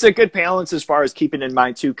 it's a good balance as far as keeping in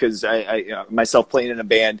mind too, because I myself playing in a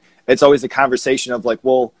band, it's always a conversation of like,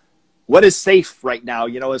 well, what is safe right now?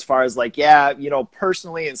 You know, as far as like, yeah, you know,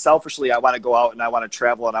 personally and selfishly, I want to go out and I want to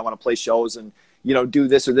travel and I want to play shows and, you know, do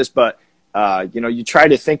this or this, but you know, you try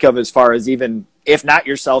to think of as far as even if not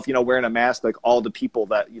yourself, you know, wearing a mask, like all the people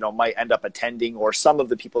that, you know, might end up attending, or some of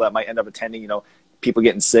the people that might end up attending, you know, people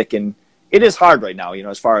getting sick, and it is hard right now, you know,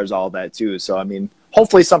 as far as all that too. So, I mean,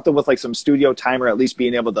 hopefully something with like some studio time, or at least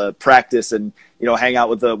being able to practice and, you know, hang out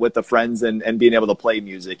with the friends and being able to play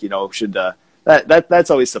music, you know, should, that's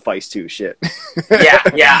always suffice too. Shit.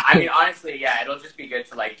 yeah. I mean, honestly, yeah, it'll just be good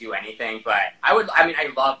to like do anything, but I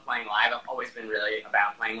love playing live. I've always been really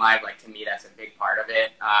about playing live. Like, to me, that's a big part of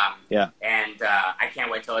it. And I can't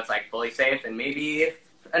wait till it's like fully safe, and maybe if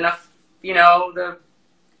enough, you know, the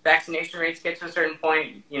vaccination rates get to a certain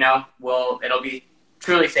point, you know, it'll be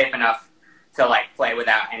truly safe enough to like play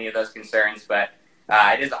without any of those concerns. But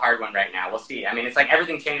it is a hard one right now. We'll see. I mean, it's like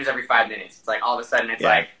everything changes every 5 minutes. It's like all of a sudden it's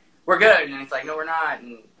like, we're good, and it's like, no, we're not.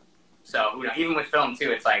 And So even with film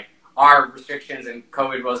too, it's like our restrictions and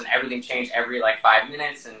COVID rules and everything change every like 5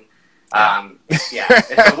 minutes, and yeah,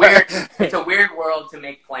 it's a weird world to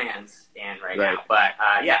make plans in right now. But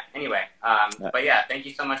yeah, anyway, but yeah, thank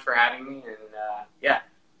you so much for having me, and yeah.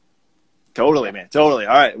 Totally, man. Totally.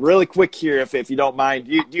 All right, really quick here, if you don't mind.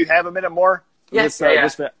 Do you have a minute more? Yes.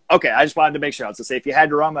 Okay, I just wanted to make sure. I was to say, if you had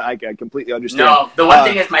to run, I completely understand. No, the one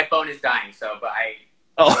thing is my phone is dying, so but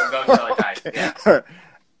will go until it dies. Yeah.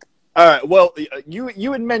 All right. Well,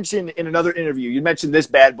 you had mentioned in another interview, you mentioned this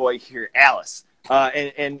bad boy here, Alice,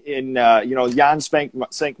 and in Jan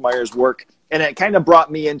Svankmeyer's work, and it kind of brought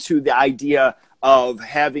me into the idea of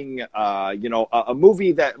having a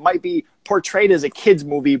movie that might be portrayed as a kids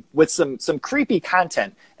movie with some creepy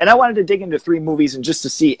content. And I wanted to dig into 3 movies and just to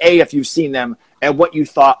see if you've seen them and what you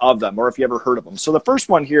thought of them, or if you ever heard of them. So the first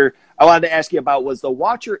one here I wanted to ask you about was The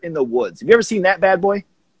Watcher in the Woods. Have you ever seen that bad boy?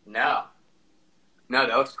 No, that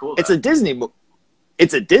looks cool, though. It's a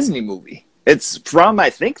Disney movie. It's from, I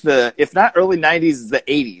think, if not early 90s, the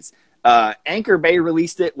 80s. Anchor Bay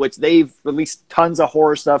released it, which they've released tons of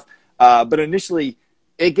horror stuff. But initially,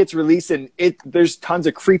 it gets released, and there's tons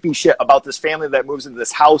of creepy shit about this family that moves into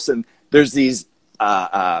this house, and there's these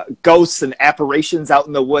ghosts and apparitions out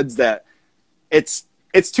in the woods that it's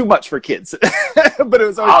too much for kids. But it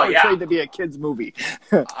was always portrayed to be a kids movie.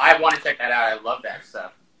 I want to check that out. I love that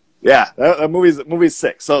stuff. Yeah, that movie's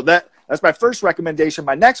sick. So that's my first recommendation.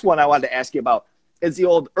 My next one I wanted to ask you about is the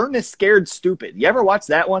old Ernest Scared Stupid. You ever watch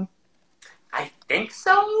that one? I think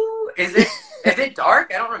so. Is it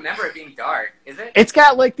dark? I don't remember it being dark. Is it? It's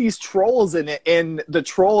got like these trolls in it, and the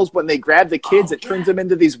trolls, when they grab the kids, it turns them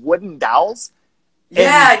into these wooden dolls.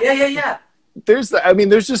 Yeah. There's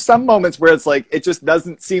just some moments where it's like, it just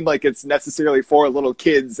doesn't seem like it's necessarily for little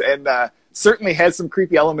kids, and certainly has some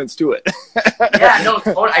creepy elements to it. Yeah, no,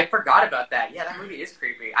 totally. I forgot about that. Yeah, that movie is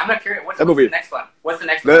creepy. I'm not curious. What's the next one? What's the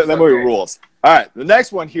next one? That movie rules. All right, the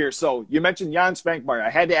next one here. So you mentioned Jan Svankmajer. I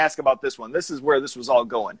had to ask about this one. This is where this was all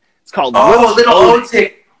going. It's called Little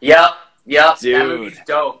Otis. Yep. Dude. That movie's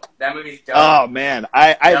dope. Oh, man.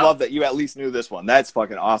 I love that you at least knew this one. That's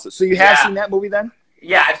fucking awesome. So you have seen that movie then?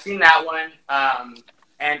 Yeah, I've seen that one.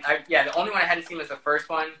 The only one I hadn't seen was the first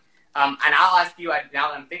one. And I'll ask you, now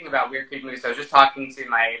that I'm thinking about weird creepy movies, so I was just talking to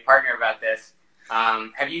my partner about this.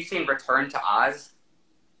 Have you seen Return to Oz?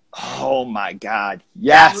 Oh, my God.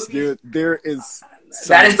 Yes, dude. That is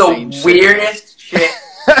the weirdest shit.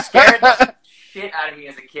 Scared the shit out of me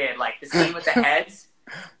as a kid. Like, the scene with the heads.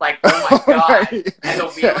 Like, oh, my God. And the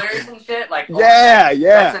Wheelers and shit. Like, yeah.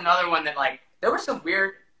 That's another one that, like, there were some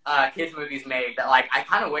weird kids movies made that, like, I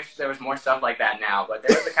kind of wish there was more stuff like that now. But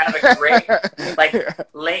there was kind of a great, like,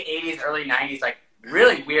 late 80s, early 90s, like,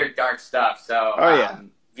 really weird, dark stuff. So,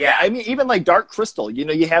 yeah. I mean, even like Dark Crystal,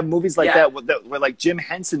 you have movies like that where like Jim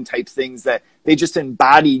Henson type things that they just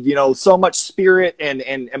embodied, so much spirit and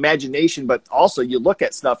imagination. But also you look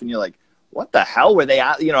at stuff and you're like, what the hell were they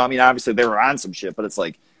on? I mean, obviously they were on some shit, but it's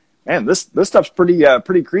like, man, this stuff's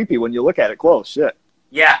pretty creepy when you look at it close. Shit.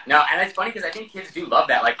 Yeah, no, and it's funny because I think kids do love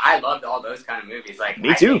that. Like, I loved all those kind of movies. Like,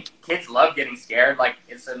 me too. I think kids love getting scared. Like,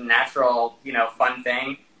 it's a natural, fun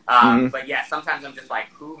thing. But yeah, sometimes I'm just like,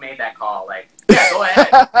 who made that call? Like, yeah, go ahead.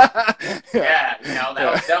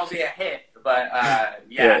 That'll be a hit. But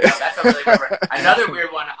that's a really good one. Another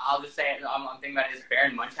weird one, I'll just say, I'm thinking about is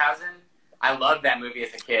Baron Munchausen. I loved that movie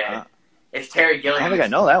as a kid. It's Terry Gilliam. I don't think I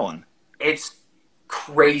know that one. It's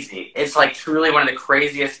crazy. It's like truly one of the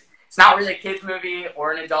craziest. It's not really a kid's movie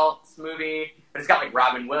or an adult's movie, but it's got like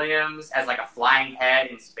Robin Williams as like a flying head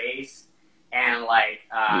in space, and like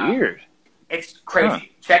weird. It's crazy. Huh.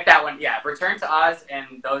 Check that one. Yeah, Return to Oz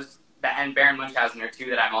and Baron Munchausen are two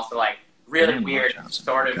that I'm also like really weird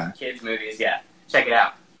sort of kids movies. Yeah, check it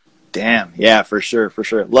out. Damn. Yeah, for sure.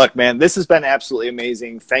 Look, man, this has been absolutely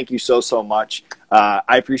amazing. Thank you so much.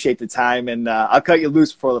 I appreciate the time, and I'll cut you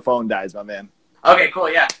loose before the phone dies, my man. Okay, cool.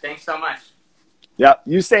 Yeah, thanks so much. Yeah,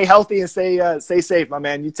 you stay healthy and stay safe, my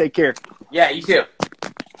man. You take care. Yeah, you too.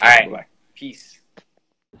 All right. Bye-bye. Peace.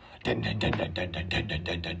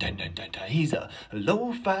 He's a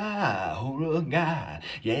lo-fi horror guy.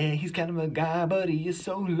 Yeah, he's kind of a guy, but he is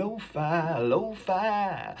so lo-fi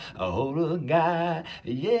a horror guy.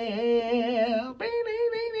 Yeah, baby.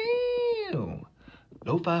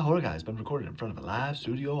 Lo-fi horror guy has been recorded in front of a live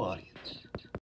studio audience.